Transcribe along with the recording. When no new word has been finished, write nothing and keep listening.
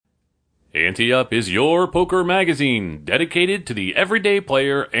Ante Up is your poker magazine dedicated to the everyday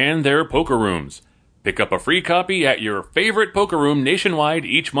player and their poker rooms. Pick up a free copy at your favorite poker room nationwide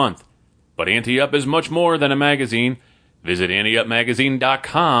each month. But Ante Up is much more than a magazine. Visit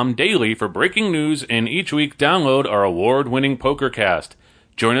anteupmagazine.com daily for breaking news, and each week download our award-winning PokerCast.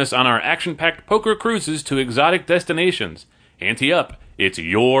 Join us on our action-packed poker cruises to exotic destinations. Ante Up, it's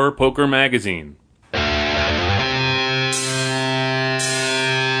your poker magazine.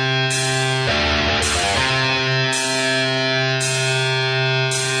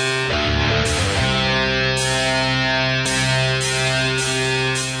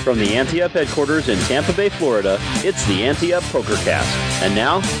 From the Ante Up headquarters in Tampa Bay, Florida, it's the Ante Up PokerCast. And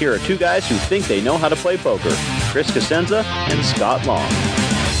now, here are two guys who think they know how to play poker, Chris Cosenza and Scott Long.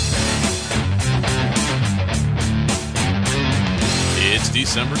 It's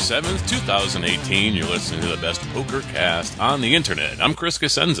December 7th, 2018. You're listening to the best PokerCast on the internet. I'm Chris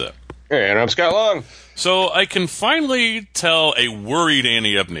Cosenza. And I'm Scott Long. So I can finally tell a worried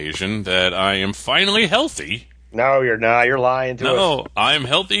Ante Up Nation that I am finally healthy. No, you're not. You're lying to us. No, I'm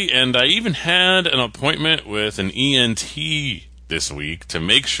healthy, and I even had an appointment with an ENT this week to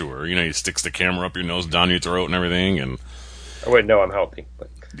make sure. You know, he sticks the camera up your nose, down your throat, and everything. And I wouldn't know I'm healthy.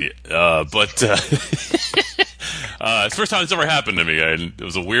 Yeah, it's the first time it's ever happened to me. It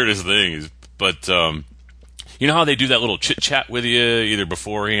was the weirdest thing. But you know how they do that little chit-chat with you, either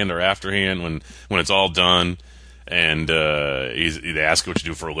beforehand or afterhand, when it's all done? And they ask you what you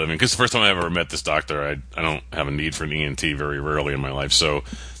do for a living. Because the first time I ever met this doctor, I don't have a need for an ENT very rarely in my life. So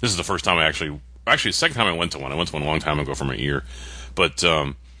this is the first time actually the second time I went to one. I went to one a long time ago for my ear. But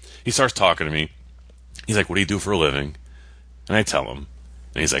he starts talking to me. He's like, what do you do for a living? And I tell him.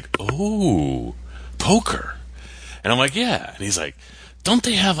 And he's like, oh, poker. And I'm like, yeah. And he's like, don't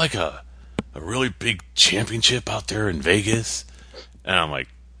they have like a really big championship out there in Vegas? And I'm like,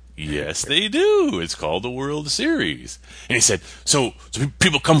 yes, they do. It's called the World Series. And he said, so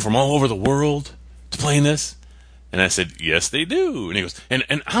people come from all over the world to play in this? And I said, yes, they do. And he goes, and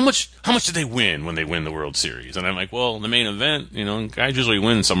how much do they win when they win the World Series? And I'm like, well, the main event, guys usually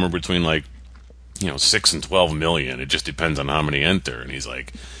win somewhere between 6 and 12 million. It just depends on how many enter. And he's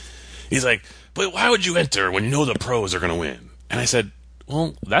like, but why would you enter when you know the pros are going to win? And I said,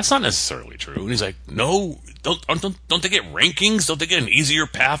 well, that's not necessarily true. And he's like, no, don't they get rankings? Don't they get an easier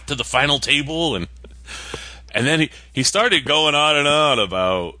path to the final table? And then he started going on and on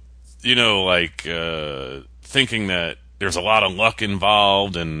about, thinking that there's a lot of luck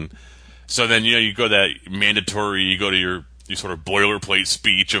involved. And so then, you go that mandatory, you go to your sort of boilerplate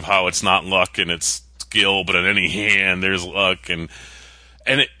speech of how it's not luck and it's skill, but in any hand there's luck. And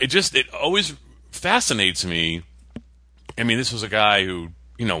it always fascinates me. I mean, this was a guy who,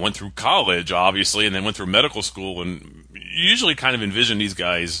 went through college, obviously, and then went through medical school, and you usually kind of envision these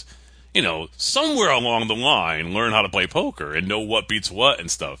guys, somewhere along the line learn how to play poker and know what beats what and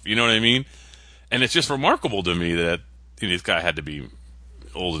stuff. You know what I mean? And it's just remarkable to me that this guy had to be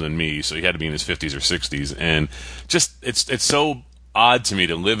older than me, so he had to be in his 50s or 60s. And just it's so odd to me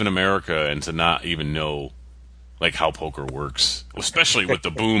to live in America and to not even know, how poker works, especially with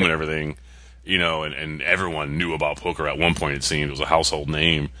the boom and everything. And everyone knew about poker at one point. It seemed it was a household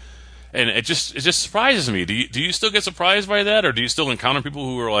name, and it just surprises me. Do you still get surprised by that, or do you still encounter people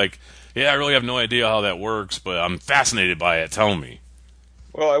who are like, "Yeah, I really have no idea how that works, but I'm fascinated by it. Tell me."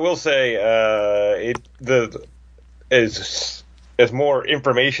 Well, I will say, as more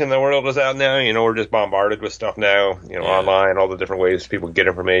information in the world is out now, we're just bombarded with stuff now, online, all the different ways people get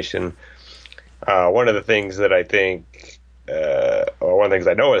information. One of the things that I think. One of the things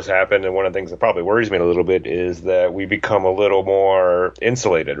I know has happened, and one of the things that probably worries me a little bit, is that we become a little more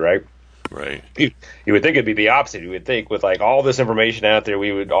insulated, right? Right. You would think it'd be the opposite. You would think with all this information out there,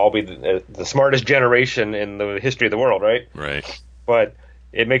 we would all be the smartest generation in the history of the world, right? Right. But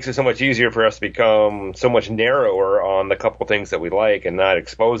it makes it so much easier for us to become so much narrower on the couple things that we like and not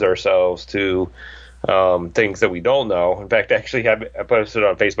expose ourselves to things that we don't know. In fact, actually, I posted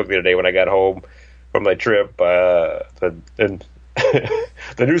on Facebook the other day when I got home from my trip, the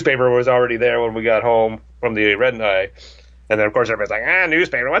newspaper was already there when we got home from the red eye, and then of course everybody's like,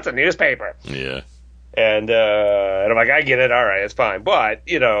 newspaper, what's a newspaper? Yeah. And I'm like, I get it, all right, it's fine. But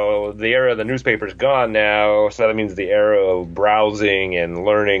the era of the newspaper's gone now, so that means the era of browsing and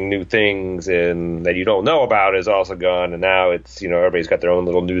learning new things and that you don't know about is also gone. And now it's everybody's got their own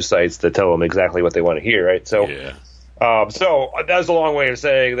little news sites that tell them exactly what they want to hear, right? So. Yeah. So that's a long way of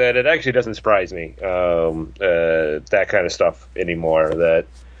saying that it actually doesn't surprise me, that kind of stuff anymore. That,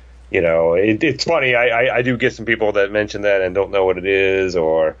 it's funny. I do get some people that mention that and don't know what it is,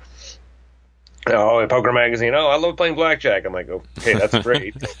 or Oh, in Poker Magazine. Oh, I love playing blackjack. I'm like, okay, that's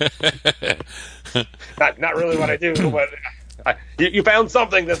great. not really what I do, but you found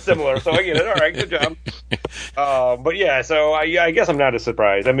something that's similar, so I get it. All right, good job. But yeah, so I guess I'm not as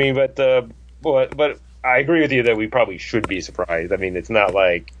surprised. I mean, but I agree with you that we probably should be surprised. I mean, it's not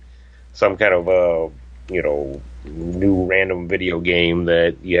like some kind of new random video game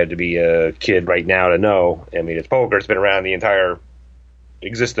that you had to be a kid right now to know. I mean, it's poker. It's been around the entire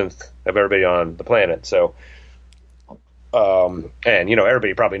existence of everybody on the planet. So, and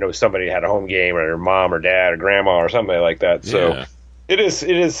everybody probably knows somebody had a home game, or their mom or dad or grandma or somebody like that. So Yeah. it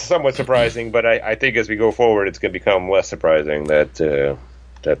is somewhat surprising, but I think as we go forward, it's going to become less surprising that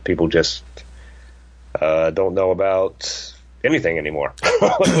people just don't know about anything anymore.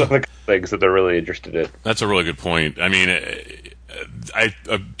 The things that they're really interested in. That's a really good point. I mean, I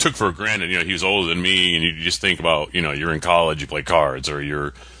took for granted, he was older than me, and you just think about, you're in college, you play cards, or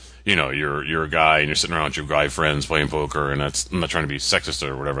you're a guy and you're sitting around with your guy friends playing poker, and I'm not trying to be sexist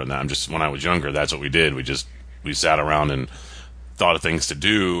or whatever. And I'm just, when I was younger, that's what we did. We sat around and thought of things to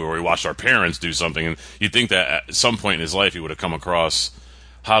do, or we watched our parents do something, and you'd think that at some point in his life he would have come across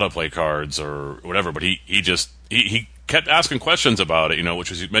how to play cards or whatever, but he kept asking questions about it,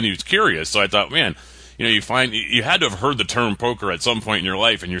 which was, meant he was curious. So I thought, man, you had to have heard the term poker at some point in your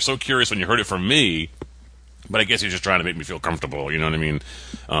life, and you're so curious when you heard it from me. But I guess he was just trying to make me feel comfortable, you know what I mean?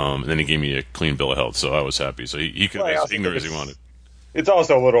 And then he gave me a clean bill of health, so I was happy. So he could be as ignorant as he wanted. It's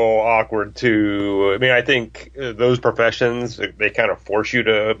also a little awkward to. I mean, I think those professions, they kind of force you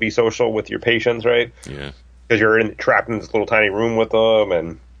to be social with your patients, right? Yeah. Because you're trapped in this little tiny room with them,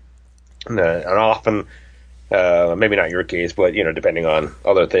 and often, maybe not your case, but depending on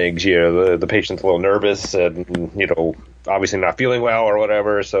other things, the patient's a little nervous and obviously not feeling well or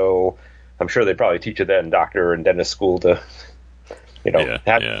whatever. So I'm sure they probably teach you that in doctor and dentist school to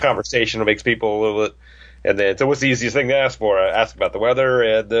have a conversation that makes people a little bit. And then, so what's the easiest thing to ask for? Ask about the weather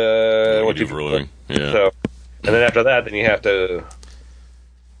and what you do for a living. Yeah. So, and then after that, then you have to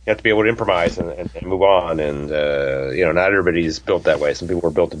be able to improvise and move on. And not everybody's built that way. Some people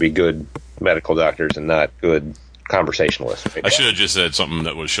were built to be good medical doctors and not good conversationalists. Right? I should have just said something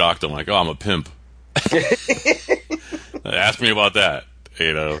that would shock them, like, "Oh, I'm a pimp." Ask me about that.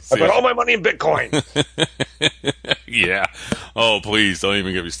 I put all my money in Bitcoin. Yeah. Oh, please don't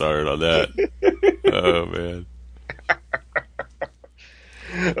even get me started on that. Oh man.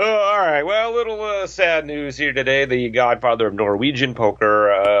 All right. Well, a little sad news here today. The Godfather of Norwegian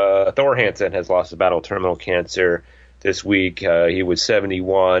poker, Thor Hansen, has lost his battle with terminal cancer this week. He was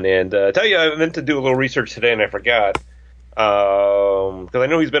 71. And tell you, I meant to do a little research today, and I forgot. Because I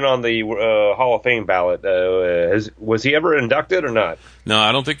know he's been on the Hall of Fame ballot. Was he ever inducted or not? No,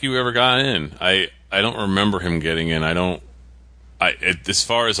 I don't think he ever got in. I don't remember him getting in. As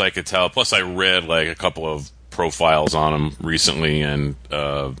far as I could tell. Plus, I read like a couple of profiles on him recently, and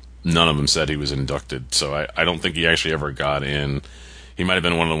none of them said he was inducted. So I don't think he actually ever got in. He might have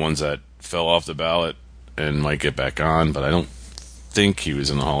been one of the ones that fell off the ballot and might get back on, but I don't think he was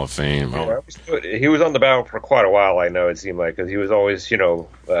in the Hall of Fame. Yeah, he was on the ballot for quite a while, I know, it seemed like, because he was always,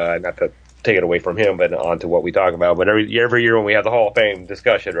 not to take it away from him, but on to what we talk about. But every year when we have the Hall of Fame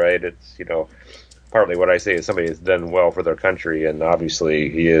discussion, right, it's, partly what I say is somebody has done well for their country, and obviously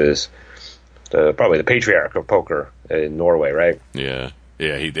he is probably the patriarch of poker in Norway, right? Yeah.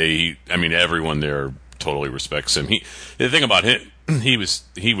 Yeah, I mean, everyone there totally respects him. The thing about him, he was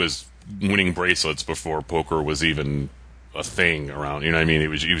winning bracelets before poker was even a thing around, you know what I mean? He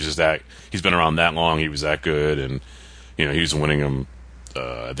was just that, he's been around that long, he was that good, and he was winning them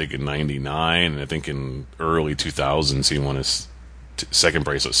I think in 99, and I think in early 2000s he won his second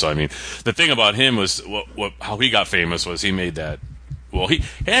bracelet. So I mean, the thing about him was how he got famous was he made that, well, he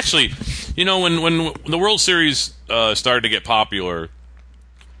actually, when the World Series started to get popular,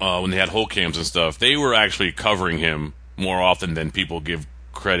 when they had whole cams and stuff, they were actually covering him more often than people give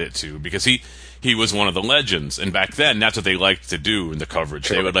credit to, because he was one of the legends, and back then that's what they liked to do in the coverage.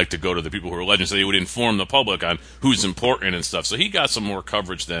 Sure. They would like to go to the people who were legends, so they would inform the public on who's important and stuff. So he got some more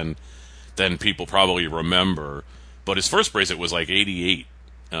coverage than people probably remember. But his first bracelet was like 88,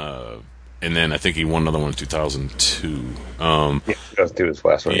 and then I think he won another one in 2002. 2002 was the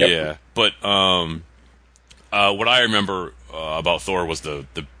last one. Yeah, yep. But what I remember about Thor was the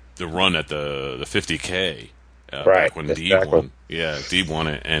run at the 50K. Right. Back when Deeb won. Yeah, Deeb won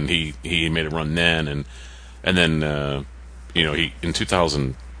it, and he made a run then, and then he in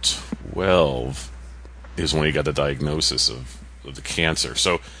 2012 is when he got the diagnosis of the cancer.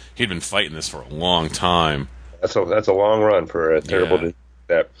 So he'd been fighting this for a long time. That's a long run for a terrible disease.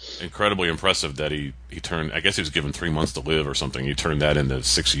 Incredibly impressive that he turned. I guess he was given 3 months to live or something. He turned that into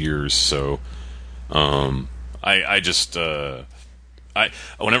 6 years. So I just whenever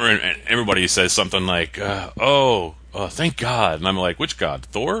everybody says something like, thank God, and I'm like, which God,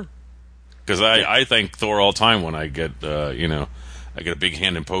 Thor? Because I thank Thor all the time when I get I get a big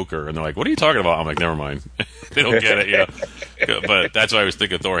hand in poker, and they're like, what are you talking about? I'm like, never mind. They don't get it, But that's why I was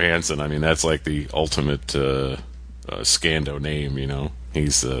thinking Thor Hansen. I mean, that's like the ultimate Scando name, he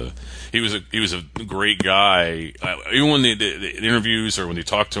was a great guy. Even when the interviews or when you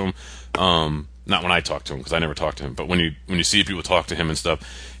talk to him, not when I talked to him because I never talked to him, but when you see people talk to him and stuff,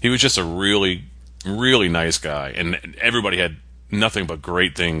 he was just a really, really nice guy, and everybody had nothing but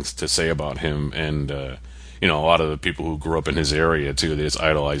great things to say about him. And a lot of the people who grew up in his area too, they just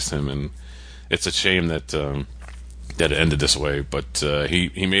idolized him, and it's a shame that it ended this way. But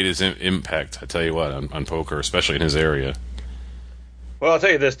he made his impact. I tell you what, on poker, especially in his area. Well, I'll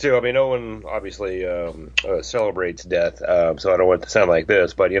tell you this too. I mean, no one obviously celebrates death, so I don't want it to sound like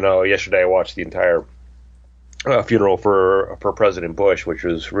this. But yesterday I watched the entire funeral for President Bush, which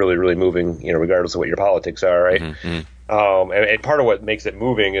was really, really moving. Regardless of what your politics are, right? Mm-hmm. And part of what makes it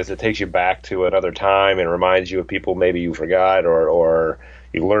moving is it takes you back to another time and reminds you of people maybe you forgot or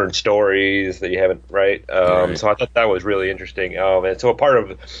you learn stories that you haven't, right? Right. So I thought that was really interesting. And so a part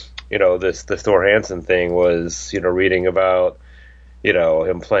of this Thor Hansen thing was reading about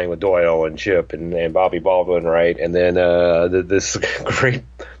him playing with Doyle and Chip and Bobby Baldwin, right? And then this great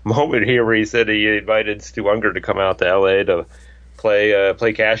moment here where he said he invited Stu Unger to come out to L.A. to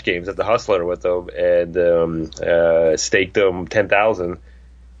play cash games at the Hustler with them, and staked them $10,000,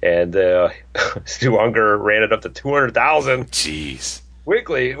 and Stu Unger ran it up to $200,000. Jeez,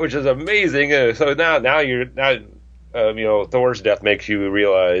 quickly, which is amazing. So now Thor's death makes you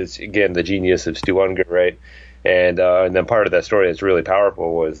realize again the genius of Stu Unger, right? And then part of that story that's really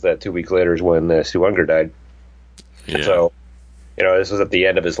powerful was that 2 weeks later is when Stu Unger died. Yeah. So, this was at the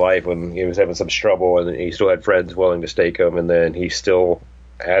end of his life when he was having some trouble, and he still had friends willing to stake him, and then he still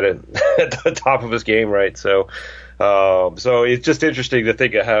had it at the top of his game, right? So it's just interesting to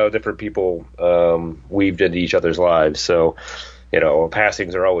think of how different people weaved into each other's lives. So,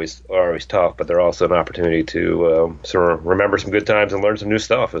 passings are always tough, but they're also an opportunity to sort of remember some good times and learn some new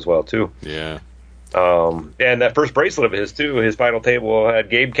stuff as well, too. Yeah. And that first bracelet of his too, his final table had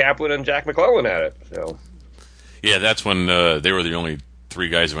Gabe Kaplan and Jack McClellan at it. So, yeah, that's when they were the only 3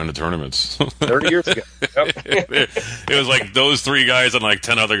 guys who went to tournaments. 30 years ago. Yep. It was like those 3 guys and like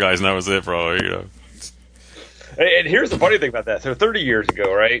 10 other guys, and that was it, probably. And here's the funny thing about that. So 30 years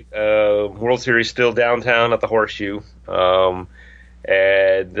ago, right? World Series still downtown at the Horseshoe. So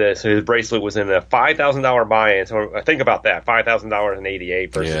his bracelet was in a $5,000 buy-in. So think about that, $5,000 in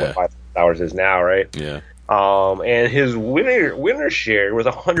 '88 versus what $5,000 is now, right? Yeah. And his winner share was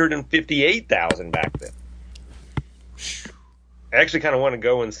 $158,000 back then. I actually kind of want to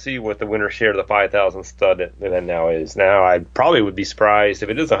go and see what the winner share of the 5,000 stud event now is. Now I probably would be surprised if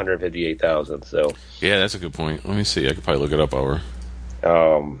it is 158,000. So yeah, that's a good point. Let me see. I could probably look it up over.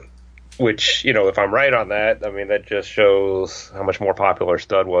 Which, if I'm right on that, I mean, that just shows how much more popular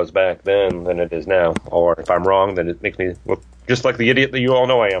stud was back then than it is now. Or if I'm wrong, then it makes me look just like the idiot that you all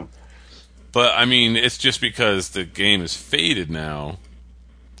know I am. But, I mean, it's just because the game is faded now.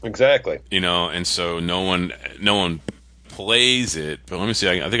 Exactly. And so no one plays it. But let me see.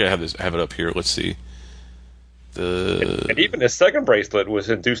 I think I have it up here. Let's see. And even his second bracelet was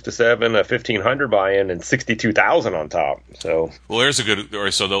in Deuce to 7, a 1,500 buy-in, and 62,000 on top. So there's a good. All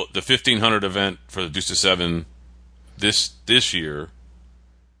right, so the 1,500 event for the Deuce to 7 this year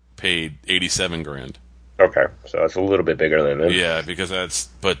paid $87,000. Okay, so that's a little bit bigger than it. Yeah, because that's.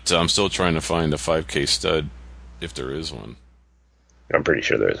 But I'm still trying to find a 5K stud, if there is one. I'm pretty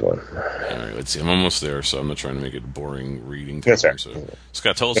sure there is one. All right, let's see. I'm almost there, so I'm not trying to make it a boring reading. Yes, sir. So,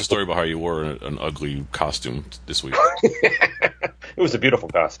 Scott, tell us a story about how you wore an ugly costume this week. It was a beautiful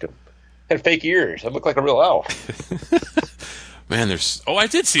costume. Had fake ears. I looked like a real elf. Man, there's. Oh, I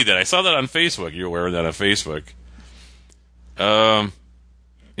did see that. I saw that on Facebook. You were wearing that on Facebook.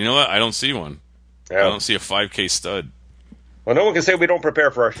 You know what? I don't see one. Yeah. I don't see a 5K stud. Well, no one can say we don't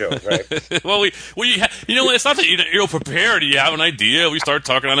prepare for our shows, right? Well, it's not that you're prepared. You have an idea. We start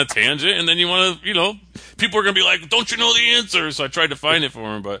talking on a tangent, and then you want to, people are going to be like, don't you know the answer? So I tried to find it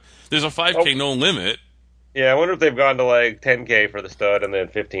for him, but there's a 5K no limit. Yeah, I wonder if they've gone to like 10K for the stud and then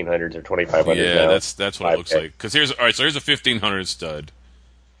 1,500s or 2,500s. Yeah, now. that's what it looks like. Because here's a 1,500 stud,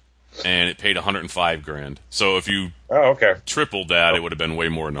 and it paid $105,000. So if you tripled that, it would have been way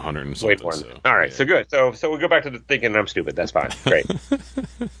more than 100 and something. Way more. So, all right, so good. So we go back to the thinking I'm stupid. That's fine. Great.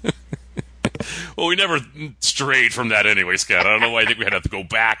 Well, we never strayed from that anyway, Scott. I don't know why I think we had to go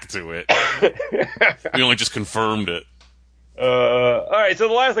back to it. We only just confirmed it. All right, so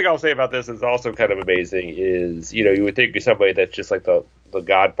the last thing I'll say about this is also kind of amazing is, you would think you're somebody that's just like the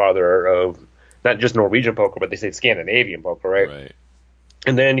godfather of not just Norwegian poker, but they say Scandinavian poker, right? Right.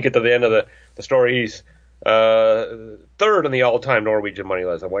 And then you get to the end of the story, he's third in the all-time Norwegian money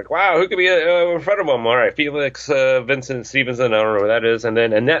list. I'm like, wow, who could be in front of him? All right, Felix Vincent Stevenson, I don't know who that is. And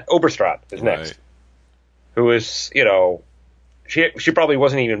then Annette Oberstrand is next, who is, she probably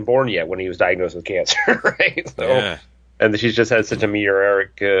wasn't even born yet when he was diagnosed with cancer, right? So, yeah. And she's just had such a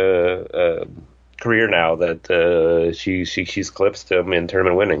meteoric career now that she's eclipsed him in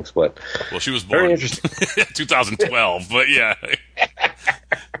tournament winnings. But she was born very interesting. 2012, but yeah.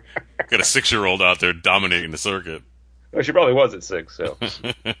 Got a 6-year-old out there dominating the circuit. Well, she probably was at 6, so.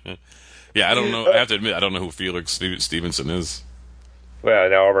 Yeah, I don't know. I have to admit, I don't know who Felix Stevenson is. Well,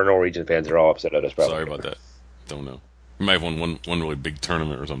 now our Norwegian fans are all upset at us, probably. Sorry about that. Don't know. We might have won one really big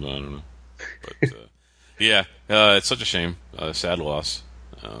tournament or something. I don't know. But, yeah, it's such a shame. Sad loss.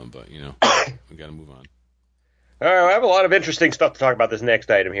 But, we got to move on. All right, I have a lot of interesting stuff to talk about this next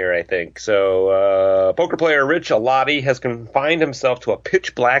item here, I think. So, poker player Rich Alati has confined himself to a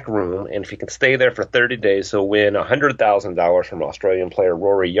pitch-black room, and if he can stay there for 30 days, he'll win $100,000 from Australian player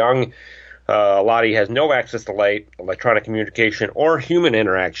Rory Young. Alati has no access to light, electronic communication, or human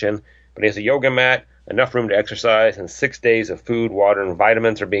interaction, but he has a yoga mat, enough room to exercise, and 6 days of food, water, and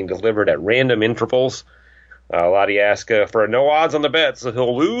vitamins are being delivered at random intervals. Alati asks for no odds on the bet, so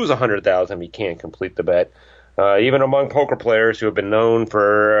he'll lose $100,000 if he can't complete the bet. Even among poker players who have been known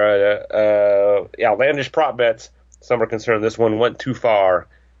for outlandish prop bets, some are concerned this one went too far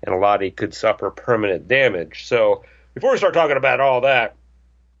and Alati could suffer permanent damage. So before we start talking about all that,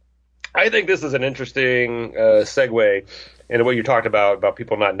 I think this is an interesting segue into what you talked about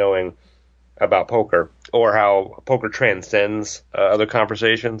people not knowing about poker or how poker transcends other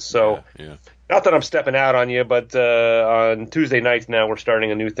conversations. So yeah. Not that I'm stepping out on you, but on Tuesday nights now we're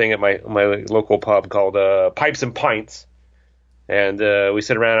starting a new thing at my local pub called Pipes and Pints. And we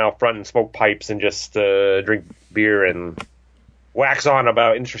sit around out front and smoke pipes and just drink beer and wax on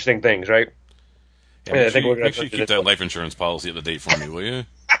about interesting things, right? Yeah, make sure you keep that life insurance policy up to date for me, will you?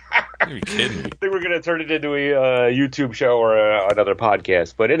 Are you kidding me? I think we're going to turn it into a YouTube show or another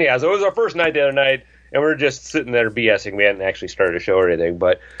podcast. But anyhow, so it was our first night the other night, and we were just sitting there BSing. We hadn't actually started a show or anything,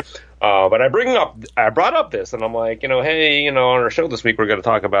 but I brought up this, and I'm like, hey, on our show this week we're going to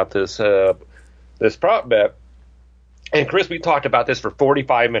talk about this prop bet. And Chris, we talked about this for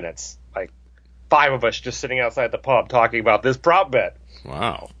 45 minutes, like 5 of us just sitting outside the pub talking about this prop bet.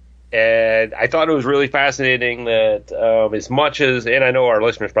 Wow. And I thought it was really fascinating that as much as, and I know our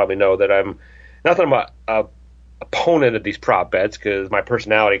listeners probably know that I'm a opponent of these prop bets because my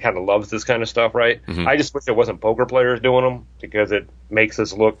personality kind of loves this kind of stuff, right? Mm-hmm. I just wish it wasn't poker players doing them because it makes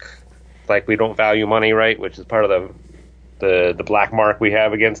us look like we don't value money, right? Which is part of the black mark we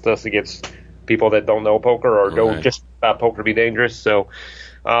have against us, against people that don't know poker or don't just about poker to be dangerous. So,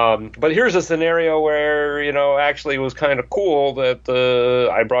 but here's a scenario where, actually it was kind of cool that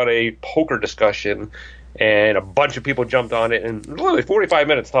I brought a poker discussion and a bunch of people jumped on it and literally 45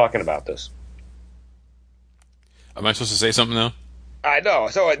 minutes talking about this. Am I supposed to say something now? I know.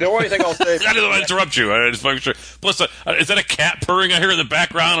 So the only thing I'll say... I didn't want to interrupt you. I just want to make sure. Plus, is that a cat purring I hear in the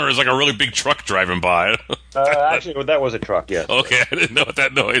background, or is it like a really big truck driving by? Actually, that was a truck, yes. Okay, I didn't know what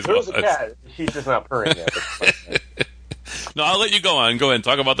that noise was. There was a cat. She's just not purring yet. No, I'll let you go on. Go ahead and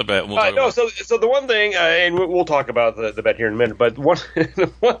talk about the bet. So the one thing, and we'll talk about the bet here in a minute, but one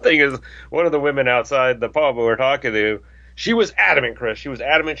thing is one of the women outside the pub we were talking to, she was adamant, Chris. She was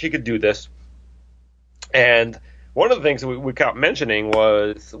adamant she could do this. And one of the things that we kept mentioning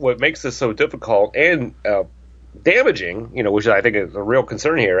was what makes this so difficult and damaging, which I think is a real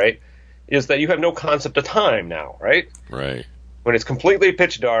concern here, right, is that you have no concept of time now, right? Right. When it's completely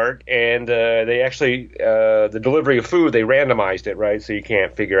pitch dark and they actually, the delivery of food, they randomized it, right? So you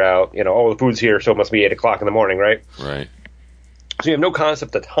can't figure out, the food's here, so it must be 8 o'clock in the morning, right? Right. So you have no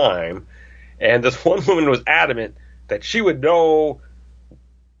concept of time. And this one woman was adamant that she would know,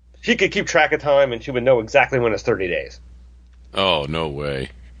 she could keep track of time and she would know exactly when it's 30 days. Oh, no way.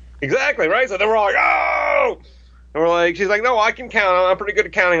 Exactly, right? So then we're all like, oh! And we're like, she's like, no, I can count. I'm pretty good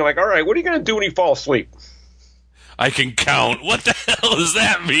at counting. I'm like, all right, what are you going to do when you fall asleep? I can count. What the hell does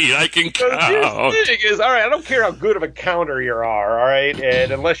that mean? I can count. The thing is, all right, I don't care how good of a counter you are, all right?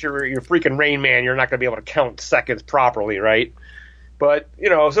 And unless you're freaking Rain Man, you're not going to be able to count seconds properly, right? But,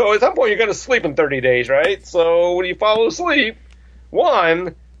 so at some point you're going to sleep in 30 days, right? So when you fall asleep,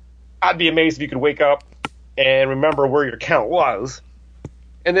 one, I'd be amazed if you could wake up and remember where your count was.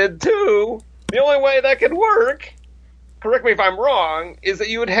 And then two, the only way that could work correct me if I'm wrong, is that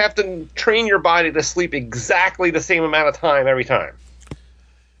you would have to train your body to sleep exactly the same amount of time every time.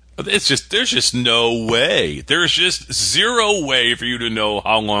 There's just no way. There's just zero way for you to know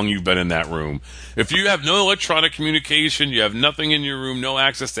how long you've been in that room. If you have no electronic communication, you have nothing in your room, no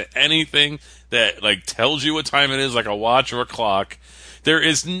access to anything that like tells you what time it is, like a watch or a clock, there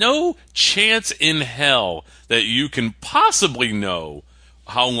is no chance in hell that you can possibly know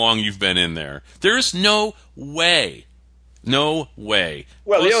how long you've been in there. There's no way. No way.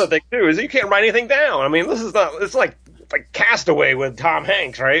 Well, the other thing, too, is you can't write anything down. I mean, this is not, it's like Castaway with Tom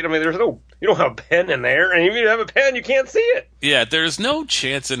Hanks, right? I mean, you don't have a pen in there, and if you have a pen, you can't see it. Yeah, there's no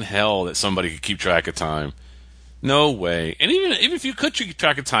chance in hell that somebody could keep track of time. No way. And even if you could keep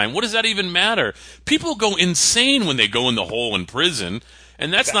track of time, what does that even matter? People go insane when they go in the hole in prison,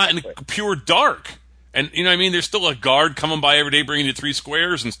 and that's not in pure dark. And, you know what I mean? There's still a guard coming by every day bringing you 3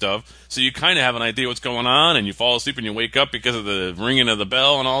 squares and stuff, so you kind of have an idea what's going on, and you fall asleep and you wake up because of the ringing of the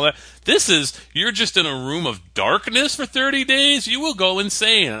bell and all that. You're just in a room of darkness for 30 days, you will go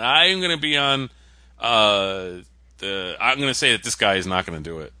insane. And I'm going to be on, I'm going to say that this guy is not going to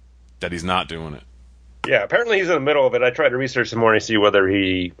do it, that he's not doing it. Yeah, apparently he's in the middle of it. I tried to research some more to see whether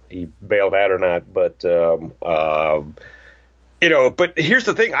he bailed out or not, but, but here's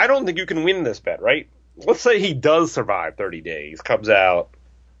the thing. I don't think you can win this bet, right? Let's say he does survive 30 days, comes out,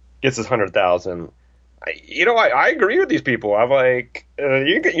 gets his 100,000. I agree with these people. I'm like,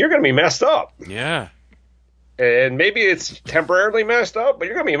 you're going to be messed up. Yeah. And maybe it's temporarily messed up, but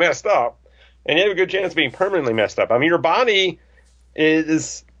you're going to be messed up. And you have a good chance of being permanently messed up. I mean, your body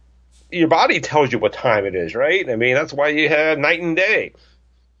tells you what time it is, right? I mean, that's why you have night and day.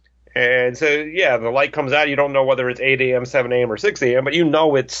 And so, yeah, the light comes out. You don't know whether it's 8 a.m., 7 a.m., or 6 a.m., but you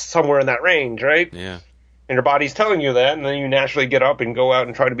know it's somewhere in that range, right? Yeah. And your body's telling you that, and then you naturally get up and go out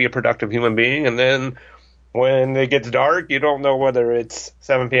and try to be a productive human being. And then when it gets dark, you don't know whether it's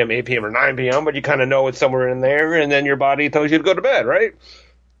 7 p.m., 8 p.m., or 9 p.m., but you kind of know it's somewhere in there, and then your body tells you to go to bed, right?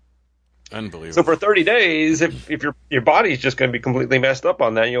 Unbelievable. So for 30 days, if your body's just going to be completely messed up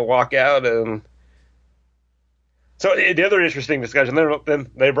on that, you'll walk out and... So the other interesting discussion, then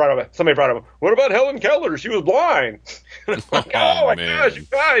somebody brought up, what about Helen Keller? She was blind. Like, oh my gosh, you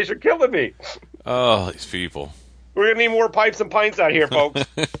guys are killing me. Oh, these people. We're going to need more pipes and pints out here, folks.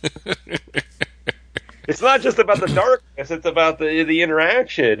 It's not just about the darkness, it's about the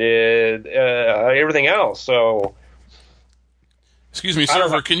interaction and everything else. So, excuse me,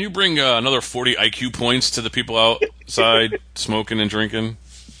 server, can you bring another 40 IQ points to the people outside smoking and drinking?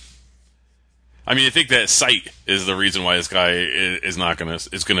 I mean, I think that sight is the reason why this guy is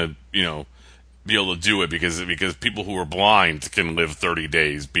gonna be able to do it because people who are blind can live 30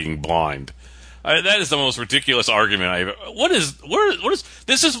 days being blind. That is the most ridiculous argument What is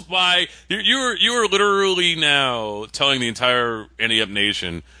this is why you are literally now telling the entire Anti-Up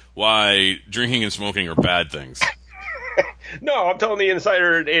Nation why drinking and smoking are bad things. No, I'm telling the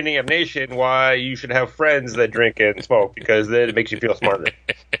insider Anti-Up Nation why you should have friends that drink and smoke because then it makes you feel smarter.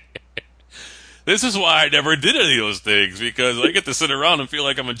 This is why I never did any of those things, because I get to sit around and feel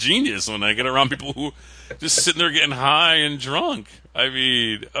like I'm a genius when I get around people who just sitting there getting high and drunk. I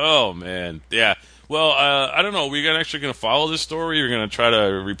mean, oh, man. Yeah. Well, I don't know. Are we actually going to follow this story? You're going to try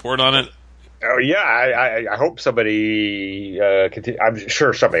to report on it? Oh, yeah. I hope somebody I'm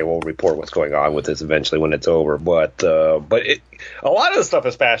sure somebody will report what's going on with this eventually when it's over. But a lot of the stuff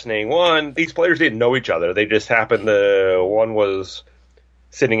is fascinating. One, these players didn't know each other. They just happened to – one was –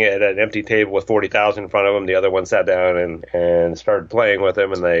 sitting at an empty table with 40,000 in front of him. The other one sat down and started playing with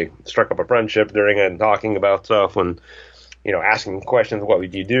him, and they struck up a friendship during it and talking about stuff and, asking questions, what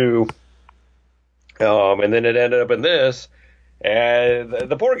would you do? And then it ended up in this, and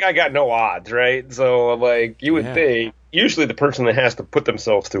the poor guy got no odds, right? So, you would think, usually the person that has to put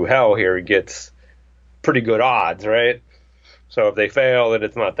themselves through hell here gets pretty good odds, right? So if they fail, then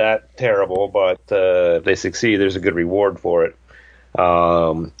it's not that terrible, but if they succeed, there's a good reward for it. They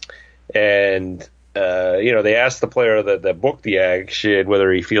asked the player that booked the action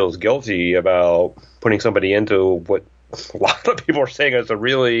whether he feels guilty about putting somebody into what a lot of people are saying is a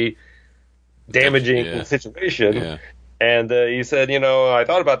really damaging situation. Yeah. And he said, I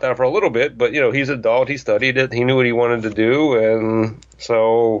thought about that for a little bit, but, he's an adult, he studied it, he knew what he wanted to do, and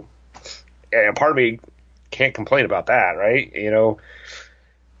so part of me can't complain about that, right?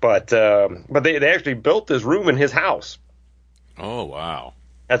 But they actually built this room in his house. Oh, wow.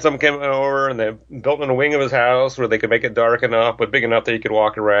 Had someone came over, and they built in a wing of his house where they could make it dark enough, but big enough that you could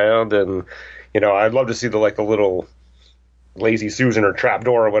walk around. And, I'd love to see the little Lazy Susan or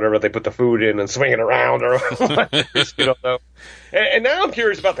Trapdoor or whatever they put the food in and swing it around or you don't know. And now I'm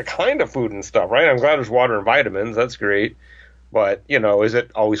curious about the kind of food and stuff, right? I'm glad there's water and vitamins. That's great. But, is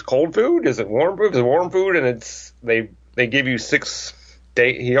it always cold food? Is it warm food? Is it warm food? And they give you 6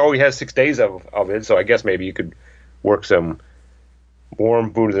 days. He always has 6 days of it, so I guess maybe you could work some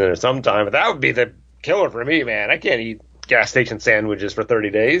warm food in there sometime. But that would be the killer for me, man. I can't eat gas station sandwiches for 30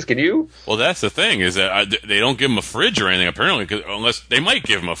 days. Can you? Well, that's the thing, is that they don't give them a fridge or anything, apparently, unless they might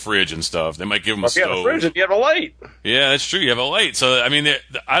give them a fridge and stuff. They might give them a stove. If you have a fridge, if you have a light. Yeah, that's true. You have a light. So, I mean,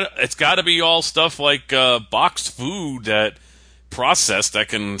 it's got to be all stuff like boxed food that processed that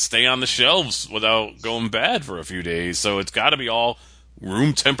can stay on the shelves without going bad for a few days. So it's got to be all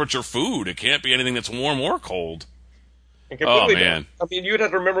room temperature food. It can't be anything that's warm or cold. Oh, man. I mean, you'd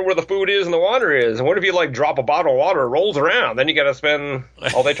have to remember where the food is and the water is. And what if you, drop a bottle of water, it rolls around? Then you got to spend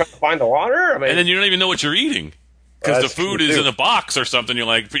all day trying to find the water? I mean, and then you don't even know what you're eating. Because the food is in a box or something. You,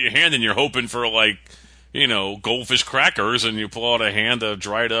 put your hand in, you're hoping for, goldfish crackers, and you pull out a hand of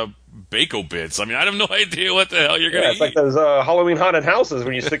dried up Bako bits. I mean, I have no idea what the hell you're going to eat. It's like those Halloween haunted houses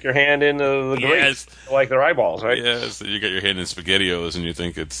when you stick your hand in the grates, like their eyeballs, right? Yes, you got your hand in SpaghettiOs and you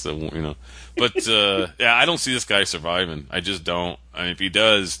think it's, But, I don't see this guy surviving. I just don't. I mean, if he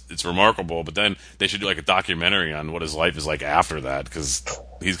does, it's remarkable. But then they should do a documentary on what his life is like after that, because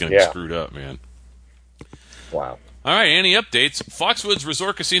he's going to be screwed up, man. Wow. All right, any updates? Foxwoods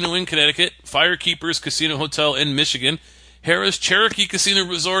Resort Casino in Connecticut, Firekeepers Casino Hotel in Michigan, Harrah's Cherokee Casino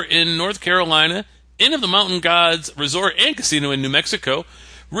Resort in North Carolina, Inn of the Mountain Gods Resort and Casino in New Mexico,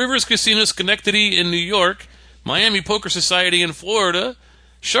 Rivers Casino Schenectady in New York, Miami Poker Society in Florida,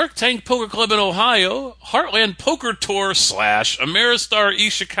 Shark Tank Poker Club in Ohio, Heartland Poker Tour / Ameristar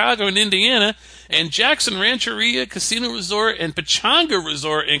East Chicago in Indiana, and Jackson Rancheria Casino Resort and Pechanga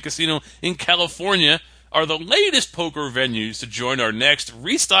Resort and Casino in California are the latest poker venues to join our next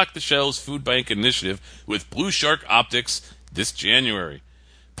Restock the Shelves Food Bank initiative with Blue Shark Optics this January.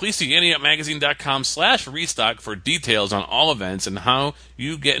 Please see AnteUpMagazine.com/restock for details on all events and how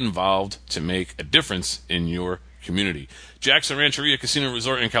you get involved to make a difference in your community. Jackson Rancheria Casino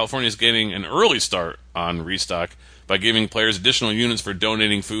Resort in California is getting an early start on Restock by giving players additional units for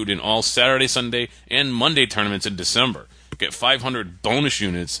donating food in all Saturday, Sunday, and Monday tournaments in December. Get 500 bonus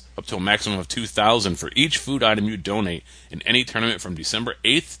units up to a maximum of 2,000 for each food item you donate in any tournament from December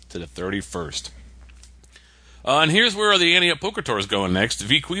 8th to the 31st. And here's where the Ante Up Poker Tour is going next.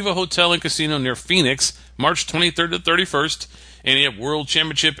 Vicuiva Hotel and Casino near Phoenix, March 23rd to 31st. Ante Up World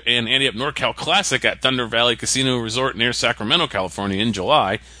Championship and Ante Up NorCal Classic at Thunder Valley Casino Resort near Sacramento, California in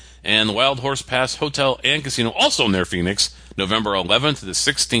July. And the Wild Horse Pass Hotel and Casino also near Phoenix, November 11th to the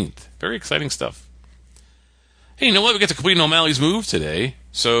 16th. Very exciting stuff. Hey, you know what? We get to complete O'Malley's Move today,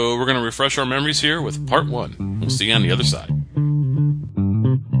 so we're going to refresh our memories here with part 1. We'll see you on the other side.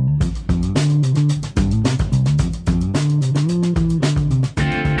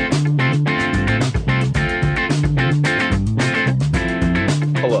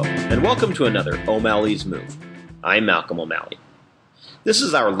 Hello, and welcome to another O'Malley's Move. I'm Malcolm O'Malley. This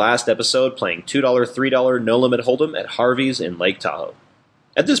is our last episode playing $2, $3 no-limit hold'em at Harvey's in Lake Tahoe.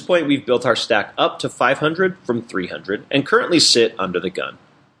 At this point, we've built our stack up to 500 from 300 and currently sit under the gun.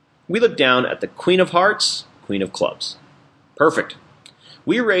 We look down at the Queen of Hearts, Queen of Clubs. Perfect.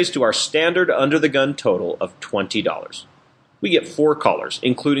 We raise to our standard under-the-gun total of $20. We get 4 callers,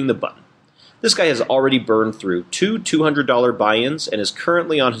 including the button. This guy has already burned through 2 $200 buy-ins and is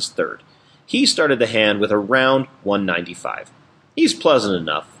currently on his third. He started the hand with around $195. He's pleasant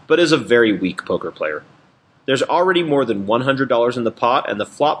enough, but is a very weak poker player. There's already more than $100 in the pot, and the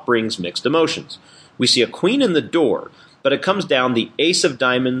flop brings mixed emotions. We see a queen in the door, but it comes down the ace of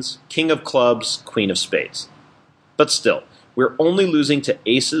diamonds, king of clubs, queen of spades. But still, we're only losing to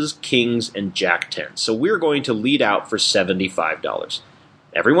aces, kings, and jack 10, so we're going to lead out for $75.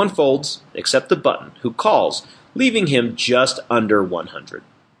 Everyone folds, except the button, who calls, leaving him just under 100.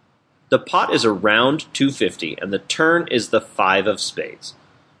 The pot is around 250, and the turn is the 5 of spades.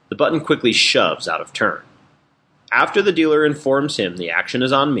 The button quickly shoves out of turn. After the dealer informs him the action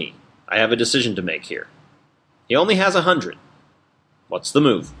is on me, I have a decision to make here. He only has 100. What's the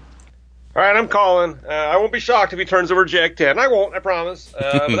move? All right, I'm calling. I won't be shocked if he turns over Jack 10. I won't, I promise.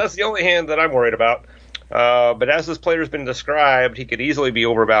 But that's the only hand that I'm worried about. But as this player's been described, he could easily be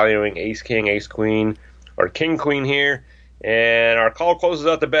overvaluing ace-king, ace-queen, or king-queen here. And our call closes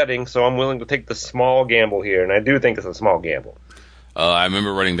out the betting, so I'm willing to take the small gamble here. And I do think it's a small gamble. I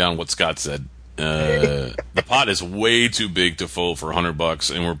remember writing down what Scott said. The pot is way too big to fold for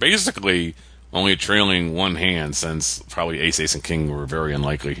 $100, and we're basically only trailing one hand since probably ace, ace, and king were very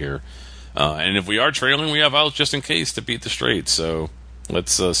unlikely here. And if we are trailing, we have outs just in case to beat the straight. So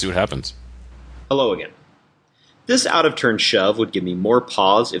let's see what happens. Hello again. This out-of-turn shove would give me more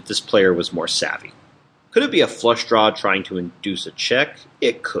pause if this player was more savvy. Could it be a flush draw trying to induce a check?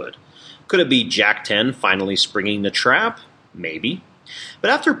 It could. Could it be Jack 10 finally springing the trap? Maybe. But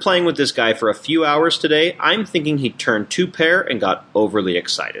after playing with this guy for a few hours today, I'm thinking he turned 2-pair and got overly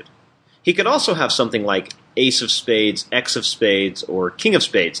excited. He could also have something like Ace of Spades, X of Spades, or King of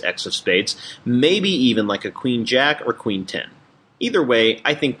Spades, X of Spades, maybe even like a Queen Jack or Queen 10. Either way,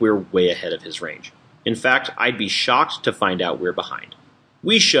 I think we're way ahead of his range. In fact, I'd be shocked to find out we're behind.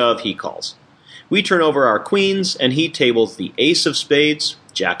 We shove, he calls. We turn over our queens, and he tables the Ace of Spades,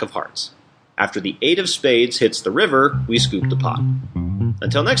 Jack of Hearts. After the 8 of Spades hits the river, we scoop the pot.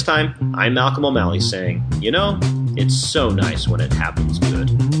 Until next time, I'm Malcolm O'Malley saying, it's so nice when it happens good.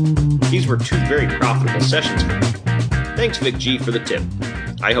 These were 2 very profitable sessions for me. Thanks, Vic G, for the tip.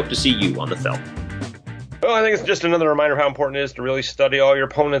 I hope to see you on the felt. Well, I think it's just another reminder how important it is to really study all your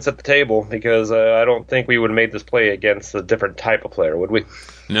opponents at the table, because I don't think we would have made this play against a different type of player, would we?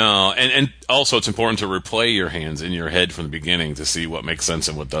 No, and also it's important to replay your hands in your head from the beginning to see what makes sense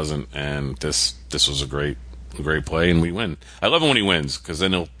and what doesn't, and this was a great play, and we win. I love it when he wins, because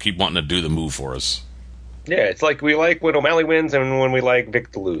then he'll keep wanting to do the move for us. Yeah, it's like we like when O'Malley wins and when we like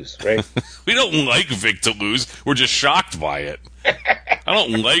Vic to lose, right? We don't like Vic to lose. We're just shocked by it. I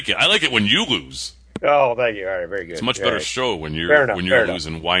don't like it. I like it when you lose. Oh, thank you. All right, very good. It's a much better show when you're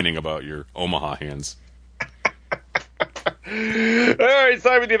losing, whining about your Omaha hands. All right, it's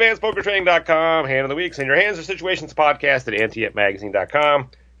time with the AdvancedPokerTraining.com. Hand of the Week. Send your hands or situations podcast at anteupmagazine.com.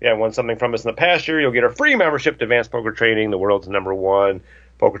 If you haven't won something from us in the past year, you'll get a free membership to Advanced Poker Training, the world's #1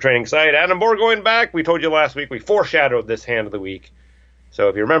 poker training site. Adam Bohr going back. We told you last week we foreshadowed this hand of the week. So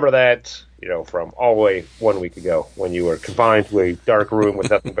if you remember that, from all the way 1 week ago when you were confined to a dark room with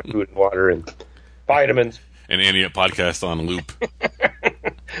nothing but food and water and vitamins. And Andy at podcast on loop.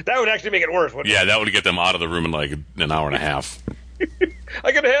 That would actually make it worse, wouldn't it? Yeah, that would get them out of the room in like an hour and a half.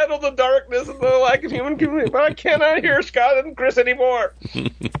 I can handle the darkness and the lack of human community, but I cannot hear Scott and Chris anymore.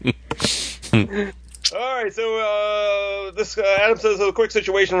 All right, so this Adam says a quick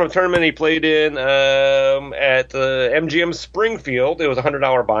situation from a tournament he played in at MGM Springfield. It was a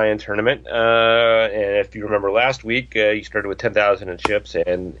 $100 buy-in tournament, and if you remember last week, you started with $10,000 in chips,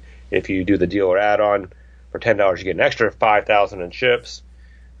 and if you do the deal or add-on for $10, you get an extra $5,000 in chips.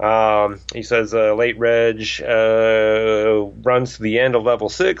 He says late reg runs to the end of level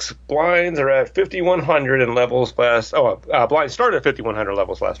 6. Blinds are at 5,100 and levels last. Blinds started at 5,100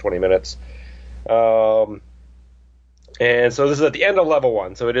 levels last 20 minutes. And so this is at the end of level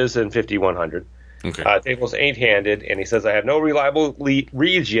 1, so it is in 5,100. Okay. Table's 8-handed, and he says I have no reliable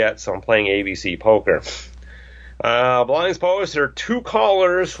reads yet, so I'm playing ABC poker. Blinds post are 2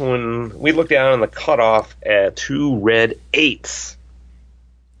 callers when we look down on the cutoff at 2 red 8s.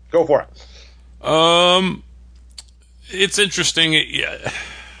 Go for it. It's interesting.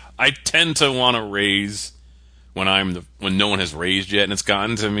 I tend to want to raise when no one has raised yet and it's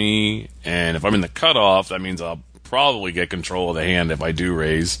gotten to me. And if I'm in the cutoff, that means I'll probably get control of the hand if I do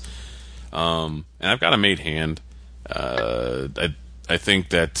raise. And I've got a made hand. I think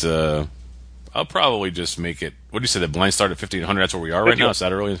that I'll probably just make it. What do you say? The blind start at 1,500. That's where we are right now. Is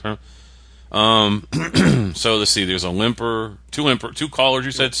that early in the tournament? So let's see. There's a limper, two callers.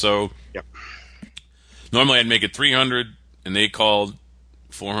 You said so. Yep. Normally I'd make it 300, and they called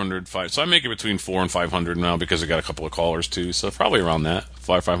 400, 5. So I make it between 400 and 500 now because I got a couple of callers too. So probably around that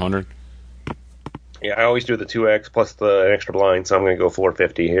 500. Yeah, I always do the 2x plus the extra blind, so I'm going to go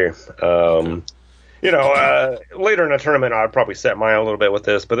 450 here. Okay. Later in the tournament, I'd probably set mine a little bit with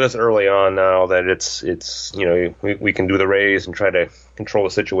this, but this early on now that it's we can do the raise and try to control the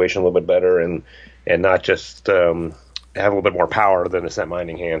situation a little bit better and not just have a little bit more power than a set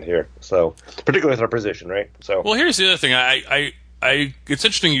minding hand here. So particularly with our position, right? So well, here's the other thing. I it's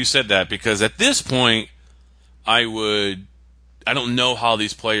interesting you said that because at this point, I don't know how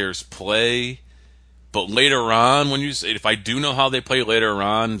these players play. But later on, if I do know how they play later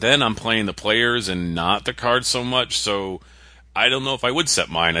on, then I'm playing the players and not the cards so much. So I don't know if I would set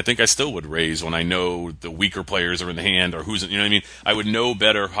mine. I think I still would raise when I know the weaker players are in the hand or who's, you know what I mean? I would know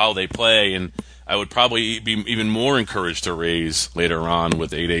better how they play, and I would probably be even more encouraged to raise later on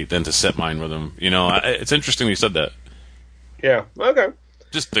with 8-8 than to set mine with them. It's interesting you said that. Yeah, okay.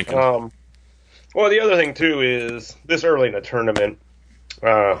 Just thinking. Well, the other thing, too, is this early in the tournament,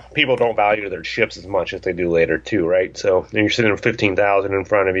 people don't value their chips as much as they do later too, right? So you're sitting with 15,000 in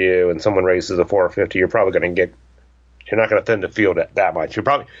front of you, and someone raises a 450. You're probably going to get. You're not going to thin the field that much. You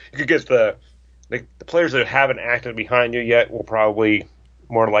could get the players that haven't acted behind you yet will probably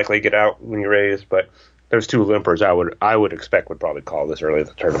more likely get out when you raise, but those two limpers I would expect would probably call this early in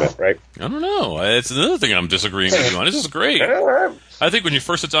the tournament, right? I don't know. It's another thing I'm disagreeing with you on. This is great. I think when you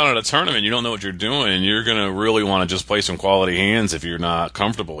first sit down at a tournament, you don't know what you're doing. You're going to really want to just play some quality hands if you're not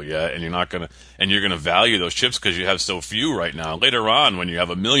comfortable yet, and you're going to value those chips because you have so few right now. Later on, when you have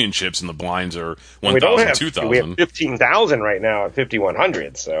 1 million chips and the blinds are 1,000, 2,000. We have 15,000 right now at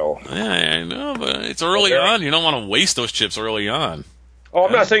 5,100. So yeah, I know, but it's early on. You don't want to waste those chips early on. Oh,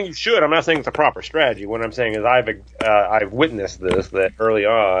 I'm not saying you should. I'm not saying it's a proper strategy. What I'm saying is I've witnessed this, that early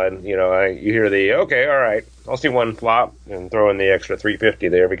on, you hear okay, all right, I'll see one flop and throw in the extra 350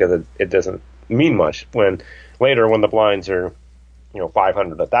 there because it doesn't mean much. When later when the blinds are,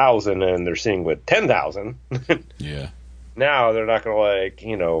 500, 1,000, and they're seeing with 10,000. Yeah. Now they're not going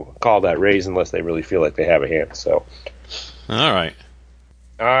to call that raise unless they really feel like they have a hand. So. All right.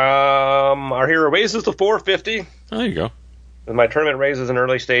 Our hero raises to 450. There you go. My tournament raises in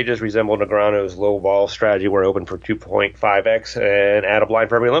early stages resemble Negreanu's low ball strategy. We're open for 2.5x and add a blind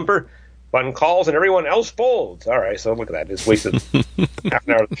for every limper. Button calls and everyone else folds. All right, so look at that. Just wasted half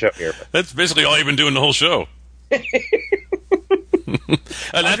an hour of the show here. That's basically all you've been doing the whole show. And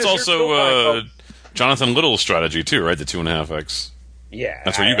that's also Jonathan Little's strategy too, right? The 2.5x. Yeah.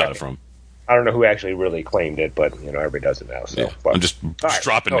 That's where you got it from. I don't know who actually really claimed it, but everybody does it now. So yeah. I'm just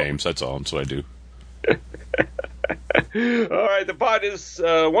dropping names. That's all. That's what I do. All right, the pot is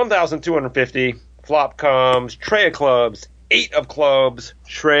 1,250. Flop comes tray of clubs, 8 of clubs,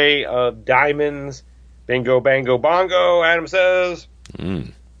 tray of diamonds. Bingo, bango, bongo, Adam says.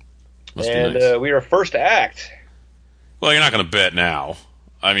 Must and be nice. We are first to act. Well, you're not going to bet now.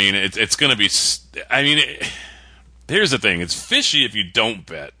 I mean, it's going to be... here's the thing. It's fishy if you don't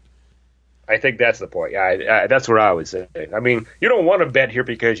bet. I think that's the point. Yeah, that's what I would say. I mean, you don't want to bet here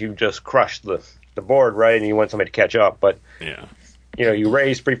because you just crushed the board, right? And you want somebody to catch up. But, yeah, you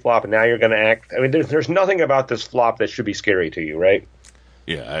raised pre-flop and now you're going to act. I mean, there's nothing about this flop that should be scary to you, right?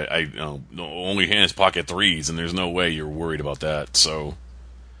 Yeah, I the only hand is pocket threes, and there's no way you're worried about that. So,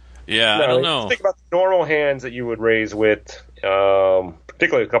 yeah, no, I don't know. Think about the normal hands that you would raise with,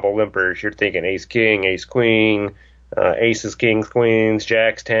 particularly a couple of limpers. You're thinking ace, king, ace, queen, aces, kings, queens,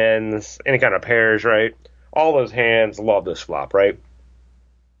 jacks, tens, any kind of pairs, right? All those hands love this flop, right?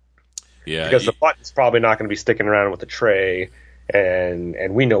 Yeah, because the button's probably not going to be sticking around with the tray,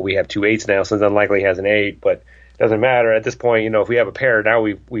 and we know we have 2 8s now, so it's unlikely he has an 8, but it doesn't matter at this point. If we have a pair now,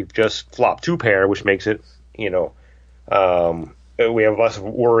 we've just flopped 2 pair, which makes it we have less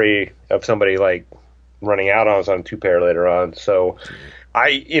worry of somebody like running out on us on 2 pair later on. So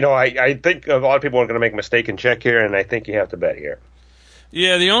I think a lot of people are going to make a mistake and check here, and I think you have to bet here.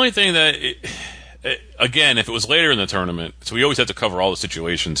 Yeah, the only thing that. Again, if it was later in the tournament, so we always have to cover all the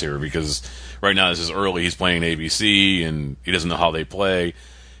situations here because right now this is early. He's playing ABC and he doesn't know how they play.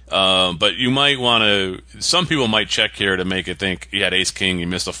 But you might want to. Some people might check here to make it think you had ace king, you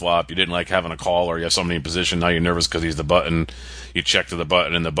missed a flop, you didn't like having a call, or you have somebody in position. Now you're nervous because he's the button. You check to the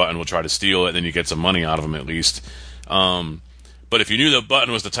button and the button will try to steal it. And then you get some money out of him at least. But if you knew the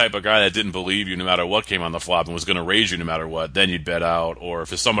button was the type of guy that didn't believe you no matter what came on the flop and was going to raise you no matter what, then you'd bet out. Or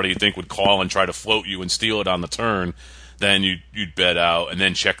if it's somebody you think would call and try to float you and steal it on the turn, then you'd bet out and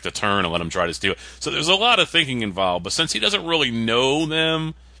then check the turn and let him try to steal it. So there's a lot of thinking involved. But since he doesn't really know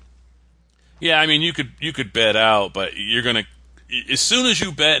them, yeah, I mean, you could bet out, but you're going to – as soon as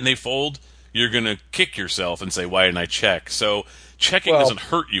you bet and they fold, you're going to kick yourself and say, why didn't I check? So – checking doesn't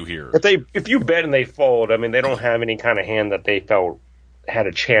hurt you here. If you bet and they fold, I mean, they don't have any kind of hand that they felt had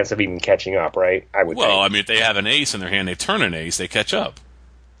a chance of even catching up, right? I would. Well, I mean, if they have an ace in their hand, they turn an ace, they catch up.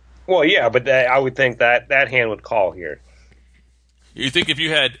 Well, yeah, but I would think that hand would call here. You think if you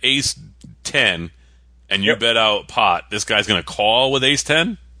had ace 10 and you bet out pot, this guy's going to call with ace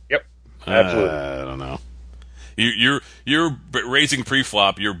 10? Yep, absolutely. I don't know. You're raising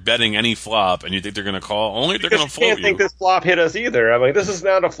pre-flop. You're betting any flop, and you think they're going to call? Only if they're going to float you. I can't think this flop hit us either. I mean, this is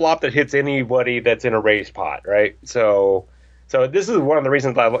not a flop that hits anybody that's in a raised pot, right? So this is one of the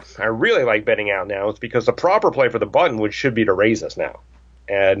reasons I really like betting out now. Is because the proper play for the button should be to raise us now,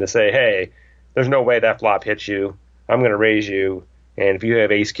 and to say, hey, there's no way that flop hits you. I'm going to raise you, and if you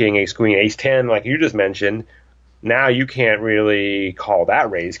have ace king, ace queen, ace 10, like you just mentioned, now you can't really call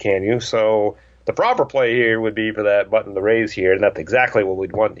that raise, can you? So the proper play here would be for that button to raise here, and that's exactly what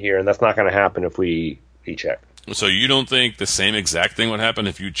we'd want here, and that's not going to happen if we check. So you don't think the same exact thing would happen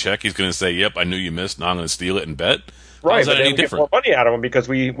if you check? He's going to say, yep, I knew you missed, now I'm going to steal it and bet? Right, How is that but any then we different? get more money out of him because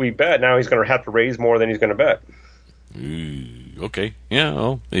we bet. Now he's going to have to raise more than he's going to bet. Okay, yeah,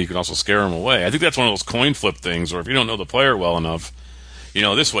 well, you can also scare him away. I think that's one of those coin flip things, or if you don't know the player well enough,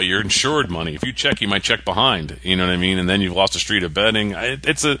 this way you're insured money. If you check, you might check behind. You know what I mean? And then you've lost a street of betting.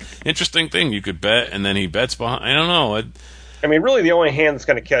 It's an interesting thing. You could bet, and then he bets behind. I don't know. I mean, really, the only hand that's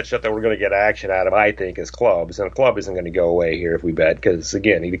going to catch up that we're going to get action out of, I think, is clubs. And a club isn't going to go away here if we bet because,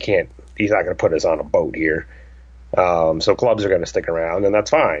 again, he's not going to put us on a boat here. So clubs are going to stick around, and that's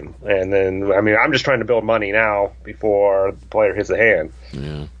fine. And then, I mean, I'm just trying to build money now before the player hits the hand.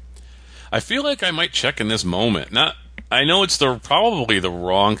 Yeah. I feel like I might check in this moment. I know it's probably the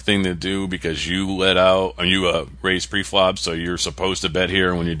wrong thing to do because you raise pre-flop, so you're supposed to bet here,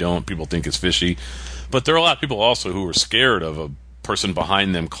 and when you don't, people think it's fishy. But there are a lot of people also who are scared of a person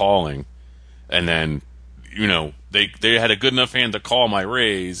behind them calling, and then, they had a good enough hand to call my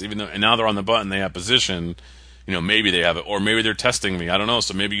raise, and now they're on the button, they have position. Maybe they have it, or maybe they're testing me. I don't know.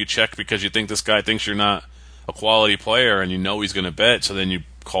 So maybe you check because you think this guy thinks you're not a quality player, and he's going to bet. So then you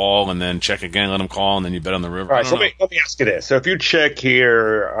call and then check again, let him call, and then you bet on the river. All right. So let me ask you this: so if you check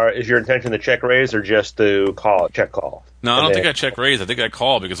here, is your intention to check raise or just to check call? No, I don't think I check raise. I think I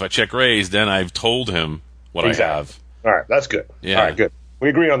call because if I check raise, then I've told him what I have. All right, that's good. Yeah. All right, good. We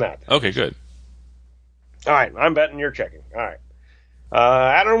agree on that. Okay, good. All right, I'm betting, you're checking. All right.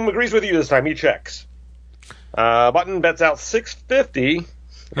 Adam agrees with you this time. He checks. Button bets out 650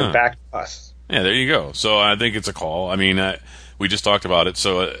 and back to us. Yeah, there you go. So I think it's a call. I mean, we just talked about it.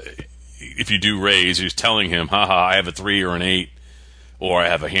 So if you do raise, you're telling him, I have a 3 or an 8, or I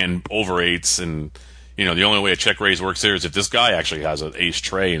have a hand over 8s, and the only way a check raise works there is if this guy actually has an ace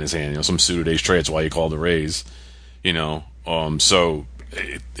tray in his hand, some suited ace tray. That's why you call the raise, So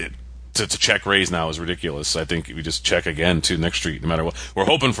to check raise now is ridiculous. I think we just check again to the next street, no matter what. We're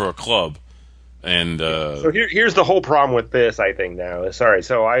hoping for a club, and so here's the whole problem with this. I think now,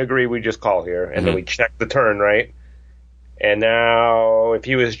 so I agree. We just call here, and then we check the turn, right? And now, if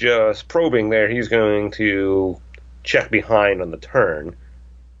he was just probing there, he's going to check behind on the turn.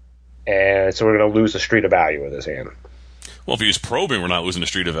 And so we're going to lose the street of value with this hand. Well, if he was probing, we're not losing the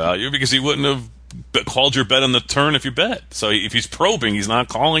street of value because he wouldn't have called your bet on the turn if you bet. So if he's probing, he's not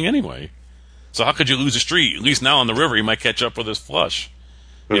calling anyway. So how could you lose a street? At least now on the river, he might catch up with his flush,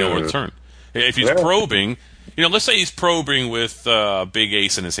 or the turn. If he's probing, let's say he's probing with a big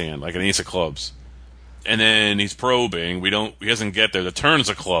ace in his hand, like an ace of clubs. And then he's probing. He doesn't get there. The turn's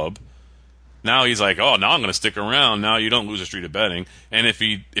a club. Now he's like, now I'm going to stick around. Now you don't lose a street of betting. And if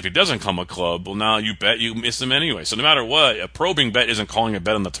he doesn't come a club, well, now you bet you miss him anyway. So no matter what, a probing bet isn't calling a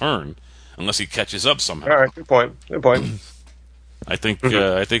bet on the turn unless he catches up somehow. All right, good point. I think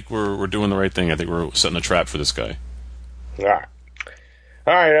we're doing the right thing. I think we're setting a trap for this guy. All right.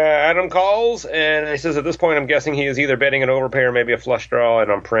 Adam calls, and he says at this point I'm guessing he is either betting an overpay or maybe a flush draw,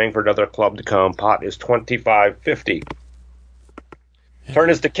 and I'm praying for another club to come. Pot is 25.50. Turn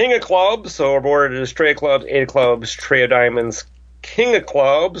is the king of clubs, so our board is tray of clubs, 8 of clubs, tray of diamonds, king of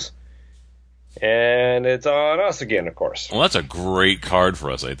clubs, and it's on us again, of course. Well, that's a great card for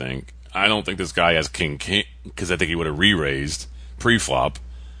us, I think. I don't think this guy has king, because I think he would have re-raised pre-flop.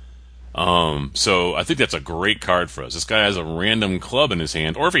 So I think that's a great card for us. This guy has a random club in his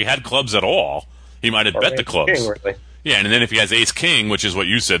hand, or if he had clubs at all, he might have bet the clubs. King, really. Yeah, and then if he has ace-king, which is what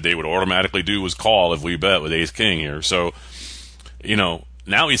you said they would automatically do, was call if we bet with ace-king here. So,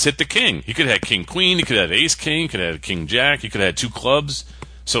 now he's hit the king. He could have had king-queen, he could have ace-king, he could have had king-jack, he could have had 2 clubs.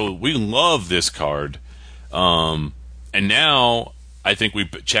 So we love this card. And now I think we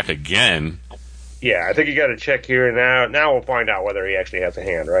check again. Yeah, I think you got to check here. Now we'll find out whether he actually has a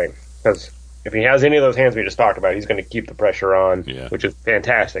hand, right? Because if he has any of those hands we just talked about, he's going to keep the pressure on, which is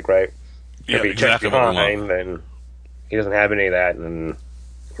fantastic, right? Yeah, if he exactly checks behind, then he doesn't have any of that, and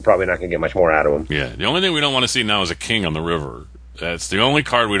we're probably not going to get much more out of him. Yeah, the only thing we don't want to see now is a king on the river. That's the only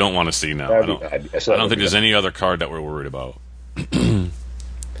card we don't want to see now. I don't think there's any other card that we're worried about. All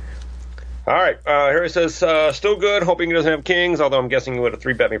right, here it says, still good, hoping he doesn't have kings, although I'm guessing he would have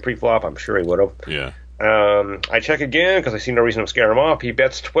 3-bet me pre-flop. I'm sure he would have. Yeah. I check again because I see no reason to scare him off. He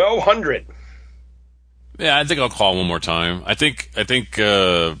bets 1,200. Yeah, I think I'll call one more time. I think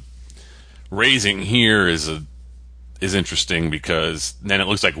raising here is interesting because then it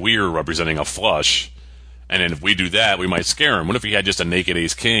looks like we're representing a flush. And then if we do that, we might scare him. What if he had just a naked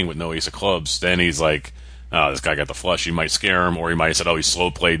ace-king with no ace of clubs? Then he's like, this guy got the flush. You might scare him, or he might have said, he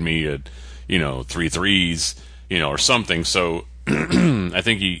slow-played me at, 3 threes, or something. So I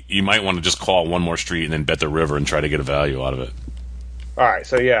think you might want to just call one more street and then bet the river and try to get a value out of it. All right,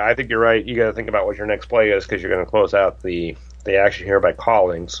 so yeah, I think you're right. You got to think about what your next play is because you're going to close out the action here by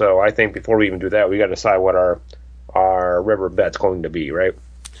calling. So I think before we even do that, we got to decide what our river bet's going to be, right?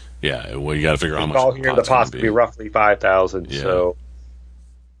 Yeah, well, you got to figure out how much call here. The pot's going to be roughly 5,000. Yeah. So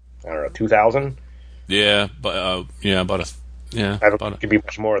I don't know, 2,000. Yeah, but Yeah, I don't think it could be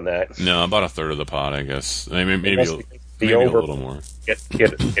much more than that. no, about a third of the pot, I guess. I mean, maybe The a over little more.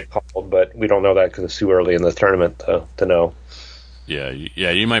 get called, but we don't know that because it's too early in the tournament to know. Yeah,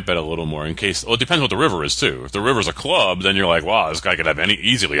 you might bet a little more in case. Well, it depends what the river is too. If the river's a club, then you're like, wow, this guy could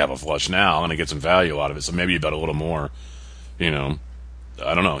easily have a flush now and get some value out of it. So maybe you bet a little more. You know,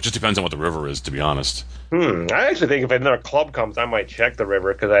 I don't know. It just depends on what the river is, to be honest. I actually think if another club comes, I might check the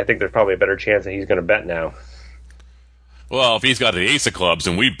river because I think there's probably a better chance that he's going to bet now. Well, if he's got the ace of clubs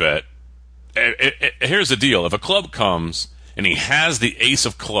and we bet, here's the deal: if a club comes and he has the ace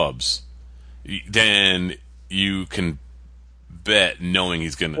of clubs, then you can bet knowing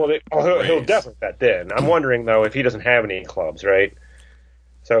he's going to. Well, he'll definitely bet then. I'm wondering though if he doesn't have any clubs, right?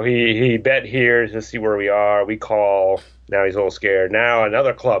 So he bet here to see where we are. We call. Now he's a little scared. Now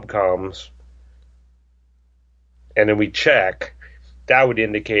another club comes, and then we check. That would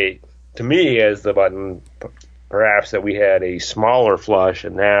indicate to me as the button, perhaps that we had a smaller flush,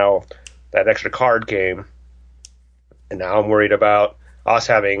 and now that extra card came, and now I'm worried about us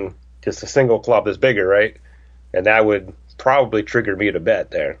having just a single club that's bigger, right? And that would probably trigger me to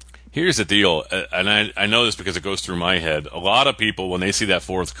bet there. Here's the deal, and I know this because it goes through my head. A lot of people, when they see that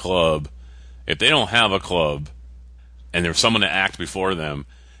fourth club, if they don't have a club, and there's someone to act before them,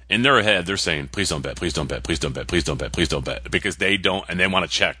 in their head they're saying, please don't bet, please don't bet, please don't bet, please don't bet, please don't bet, because they don't, and they want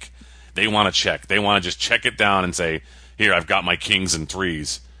to check. They want to check. They want to just check it down and say, here, I've got my kings and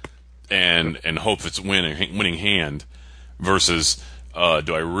threes, and hope it's winning hand, versus,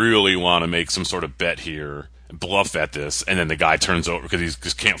 do I really want to make some sort of bet here, bluff at this, and then the guy turns over because he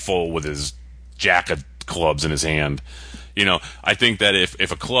just can't fold with his jack of clubs in his hand. You know, I think that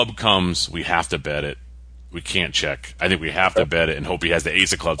if a club comes, we have to bet it. We can't check. I think we have to bet it and hope he has the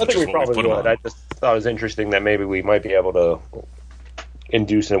ace of clubs. I think we probably would. I just thought it was interesting that maybe we might be able to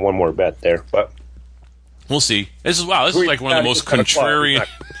induce one more bet there, but we'll see. This is like one of the most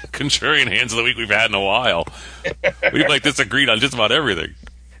contrarian hands of the week we've had in a while. We've disagreed on just about everything.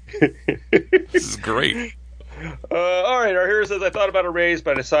 This is great. All right, our hero says, I thought about a raise,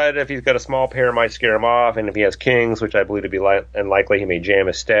 but I decided if he's got a small pair, it might scare him off, and if he has kings, which I believe to be unlikely, he may jam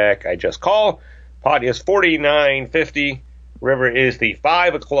his stack. I just call. Pot is 49.50. River is the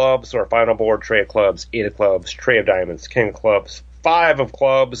 5 of clubs, so our final board, tray of clubs, 8 of clubs, tray of diamonds, king of clubs, 5 of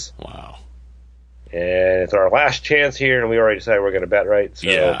clubs. Wow. And it's our last chance here, and we already decided we're going to bet, right? So,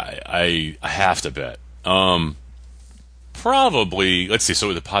 yeah, I have to bet. Probably, let's see,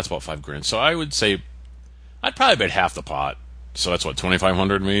 so the pot's about $5,000. So I would say I'd probably bet half the pot. So that's what,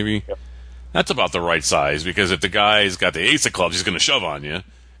 2,500 maybe? Yep. That's about the right size, because if the guy's got the ace of clubs, he's going to shove on you,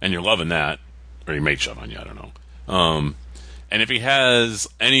 and you're loving that. Or he may shove on you, I don't know. And if he has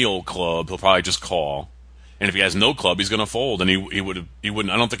any old club, he'll probably just call. And if he has no club, he's going to fold. And he wouldn't.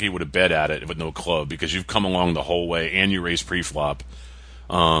 I don't think he would have bet at it with no club, because you've come along the whole way and you raise pre-flop.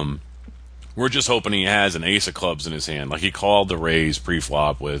 We're just hoping he has an ace of clubs in his hand, like he called the raise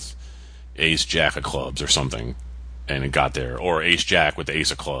pre-flop with ace jack of clubs or something, and it got there, or ace jack with the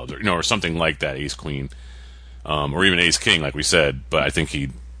ace of clubs, or something like that, ace queen, or even ace king, like we said. But I think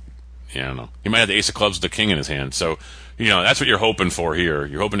I don't know. He might have the ace of clubs with the king in his hand. So, that's what you're hoping for here.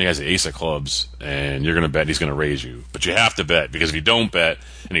 You're hoping he has the ace of clubs, and you're going to bet he's going to raise you. But you have to bet, because if you don't bet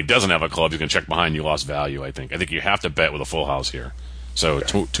and he doesn't have a club, he's going to check behind you, lost value, I think. I think you have to bet with a full house here. So,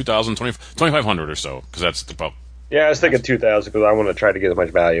 2,000, 2,500 or so, because that's about. Yeah, I was thinking 2,000 because I want to try to get as much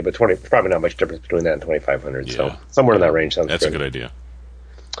value, but probably not much difference between that and 2,500. Yeah. So, somewhere in that range sounds That's a good idea.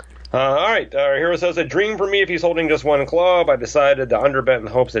 All right, our hero says, a dream for me if he's holding just one club. I decided to underbet in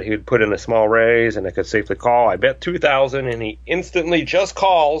the hopes that he would put in a small raise and I could safely call. I bet 2,000 and he instantly just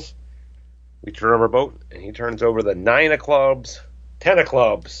calls. We turn over boat and he turns over the 9 of clubs, 10 of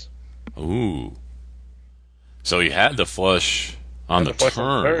clubs. Ooh. So he had the flush on the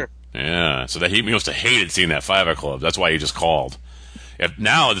turn. Yeah, so that he must have hated seeing that 5 of clubs. That's why he just called.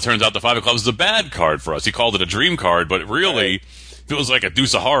 Now it turns out the 5 of clubs is a bad card for us. He called it a dream card, but really... Right. If it was like a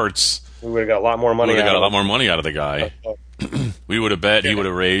deuce of hearts, we would have got a lot more money. We would have got a lot more money out of the guy. We would have bet, he would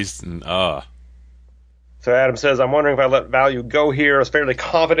have raised, and So Adam says, I'm wondering if I let value go here. I was fairly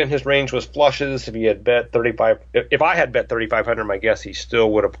confident his range was flushes. If I had bet 3,500, my guess he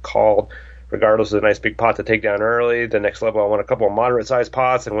still would have called, regardless of the nice big pot to take down early. The next level, I won a couple of moderate-sized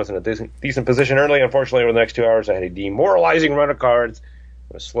pots and was in a decent position early. Unfortunately, over the next 2 hours, I had a demoralizing run of cards.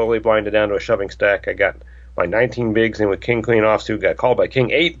 I was slowly blinded down to a shoving stack. I got my 19 bigs in with king queen offsuit, got called by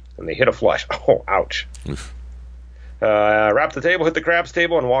king 8, and they hit a flush. Oh, ouch. Wrapped the table, hit the craps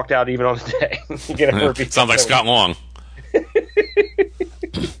table, and walked out even on the day. Sounds like Scott Long.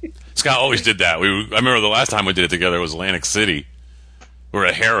 Scott always did that. I remember the last time we did it together was Atlantic City. We were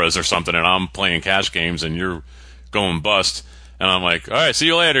at Harrah's or something, and I'm playing cash games, and you're going bust. And I'm like, all right, see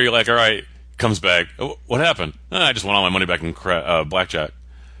you later. You're like, all right. Comes back. Oh, what happened? I just won all my money back in blackjack.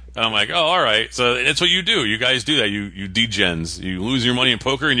 And I'm like, oh, all right. So that's what you do. You guys do that. You degens. You lose your money in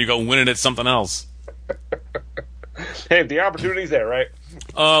poker and you go win it at something else. Hey, the opportunity's there, right?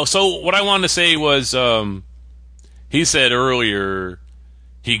 So what I wanted to say was, he said earlier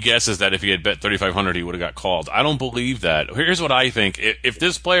he guesses that if he had bet 3,500, he would have got called. I don't believe that. Here's what I think. If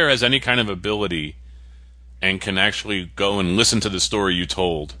this player has any kind of ability and can actually go and listen to the story you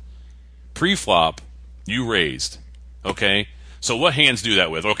told, pre-flop, you raised. Okay? So what hands do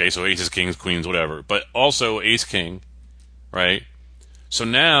that with? Okay, so aces, kings, queens, whatever. But also ace-king, right? So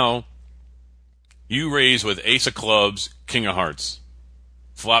now you raise with ace of clubs, king of hearts.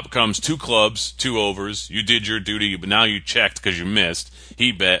 Flop comes 2 clubs, 2 overs. You did your duty, but now you checked because you missed.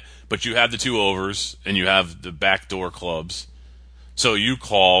 He bet, but you have the 2 overs, and you have the backdoor clubs. So you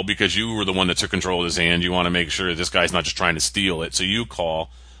call because you were the one that took control of his hand. You want to make sure this guy's not just trying to steal it. So you call.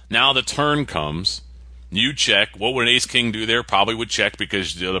 Now the turn comes. You check. What would an ace-king do there? Probably would check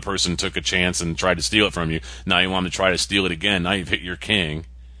because the other person took a chance and tried to steal it from you. Now you want him to try to steal it again. Now you've hit your king,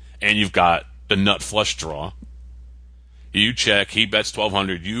 and you've got the nut flush draw. You check. He bets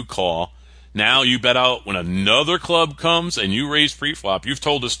 1,200. You call. Now you bet out when another club comes and you raise pre-flop. You've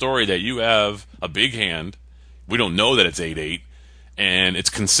told the story that you have a big hand. We don't know that it's 8-8. And it's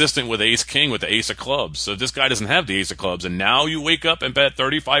consistent with ace-king with the ace of clubs. So this guy doesn't have the ace of clubs. And now you wake up and bet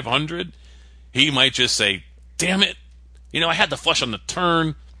 3,500. He might just say, damn it. I had the flush on the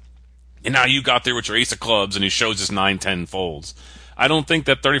turn. And now you got there with your ace of clubs and he shows his 9-10 folds. I don't think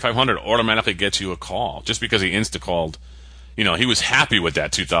that 3,500 automatically gets you a call just because he insta-called. He was happy with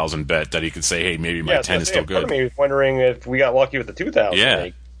that 2,000 bet that he could say, hey, maybe my 10 is still good. Part of me was wondering if we got lucky with the 2,000. Yeah,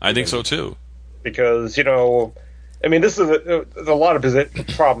 I think so too. Because, this is there's a lot of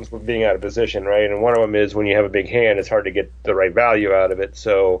problems with being out of position, right? And one of them is when you have a big hand, it's hard to get the right value out of it.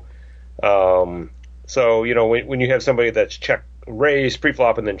 So, when you have somebody that's check raised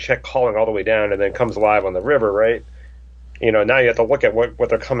pre-flop and then check calling all the way down and then comes alive on the river, right? Now you have to look at what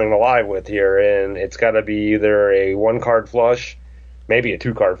they're coming alive with here, and it's got to be either a 1-card flush, maybe a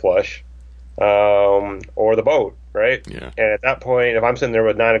 2-card flush, or the boat, right? Yeah. And at that point, if I'm sitting there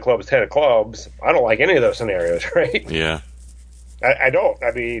with 9 of clubs, 10 of clubs, I don't like any of those scenarios, right? Yeah. I don't.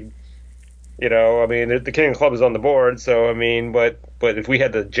 The king of clubs is on the board, so but if we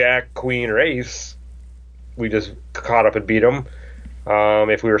had the jack, queen, or ace, we just caught up and beat them.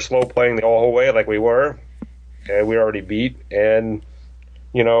 If we were slow playing the whole way like we were, we already beat, and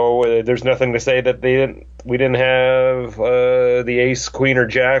there's nothing to say that we didn't have the ace, queen, or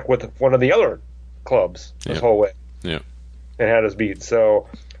jack with one of the other clubs this whole way. Yeah, and had us beat. So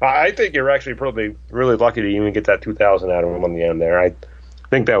I think you're actually probably really lucky to even get that 2,000 out of him on the end there. I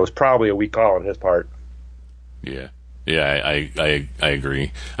think that was probably a weak call on his part. Yeah. Yeah, I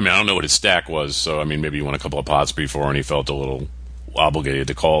agree. I don't know what his stack was, so maybe he won a couple of pots before and he felt a little obligated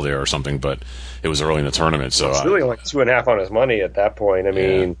to call there or something, but it was early in the tournament, so it's really like 2.5 on his money at that point.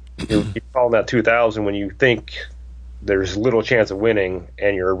 You're calling that 2,000 when you think there's little chance of winning,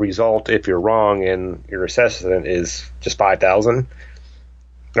 and your result, if you're wrong and your assessment, is just 5,000,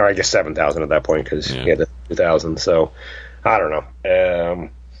 or I guess 7,000 at that point because you had the 2,000. So I don't know.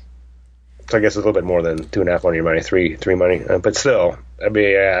 So I guess it's a little bit more than 2.5 on your money, three money, but still,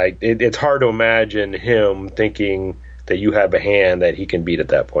 it's hard to imagine him thinking that you have a hand that he can beat at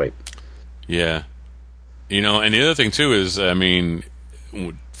that point. Yeah. And the other thing, too, is,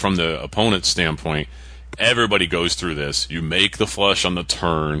 from the opponent's standpoint, everybody goes through this. You make the flush on the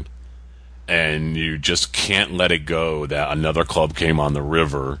turn, and you just can't let it go that another club came on the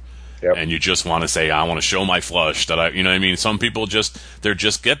river, and you just want to say, I want to show my flush. Some people just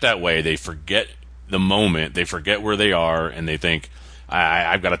get that way. They forget the moment. They forget where they are, and they think,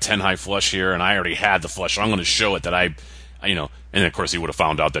 I've got a 10-high flush here, and I already had the flush, so I'm going to show it that and of course he would have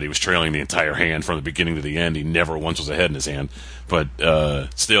found out that he was trailing the entire hand from the beginning to the end. He never once was ahead in his hand. But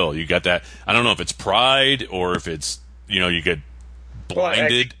still, you got that. I don't know if it's pride or if it's, you get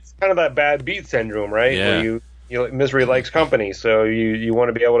blinded. Well, it's kind of that bad beat syndrome, right? Yeah. Where misery likes company, so you want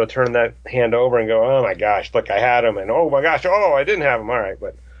to be able to turn that hand over and go, oh my gosh, look, I had him, and oh my gosh, oh, I didn't have him. All right,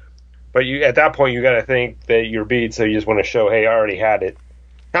 but you at that point you got to think that you're beat, so you just want to show, hey, I already had it.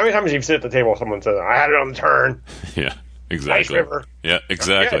 How many times have you sit at the table and someone says, I had it on the turn? Yeah, exactly. Nice river. Yeah,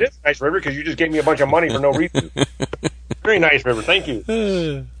 exactly. Yeah, it is a nice river because you just gave me a bunch of money for no reason. Very nice river, thank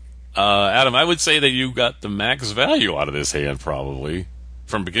you. Adam, I would say that you got the max value out of this hand probably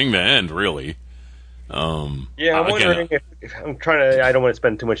from beginning to end, really. I'm wondering if I'm trying to. I don't want to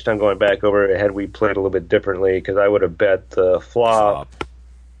spend too much time going back over it. Had we played a little bit differently, because I would have bet the flop,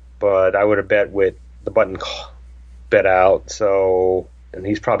 but I would have bet with the button bet out. So, and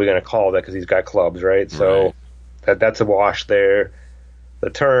he's probably going to call that because he's got clubs, right? So that's a wash there.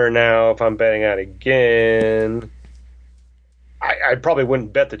 The turn now, if I'm betting out again, I probably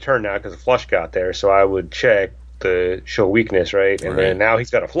wouldn't bet the turn now because the flush got there. So I would check to show weakness, right? And then now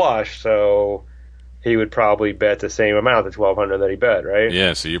he's got a flush, so he would probably bet the same amount, the $1,200 that he bet, right?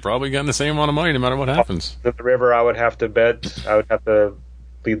 Yeah, so you're probably getting the same amount of money no matter what happens. The river, I would have to bet. I would have to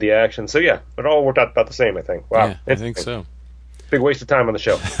lead the action. So yeah, it all worked out about the same, I think. Wow, yeah, I think so. Big waste of time on the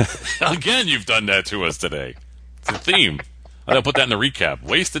show. Again, you've done that to us today. It's a theme. I gotta put that in the recap.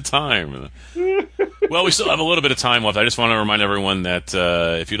 Wasted time. Well, we still have a little bit of time left. I just want to remind everyone that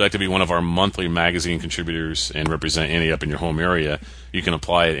if you'd like to be one of our monthly magazine contributors and represent Ante Up in your home area, you can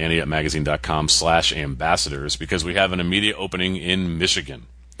apply at anteupmagazine.com/ambassadors because we have an immediate opening in Michigan.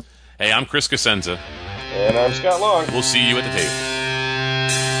 Hey, I'm Chris Cosenza. And I'm Scott Long. We'll see you at the table.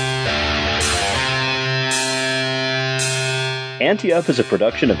 Ante Up is a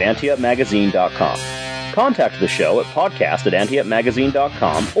production of anteupmagazine.com. Contact the show at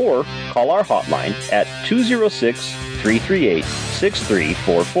podcast@anteupmagazine.com or call our hotline at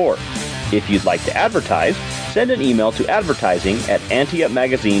 206-338-6344. If you'd like to advertise, send an email to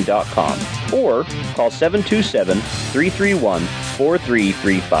advertising@anteupmagazine.com or call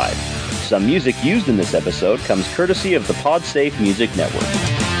 727-331-4335. Some music used in this episode comes courtesy of the PodSafe Music Network.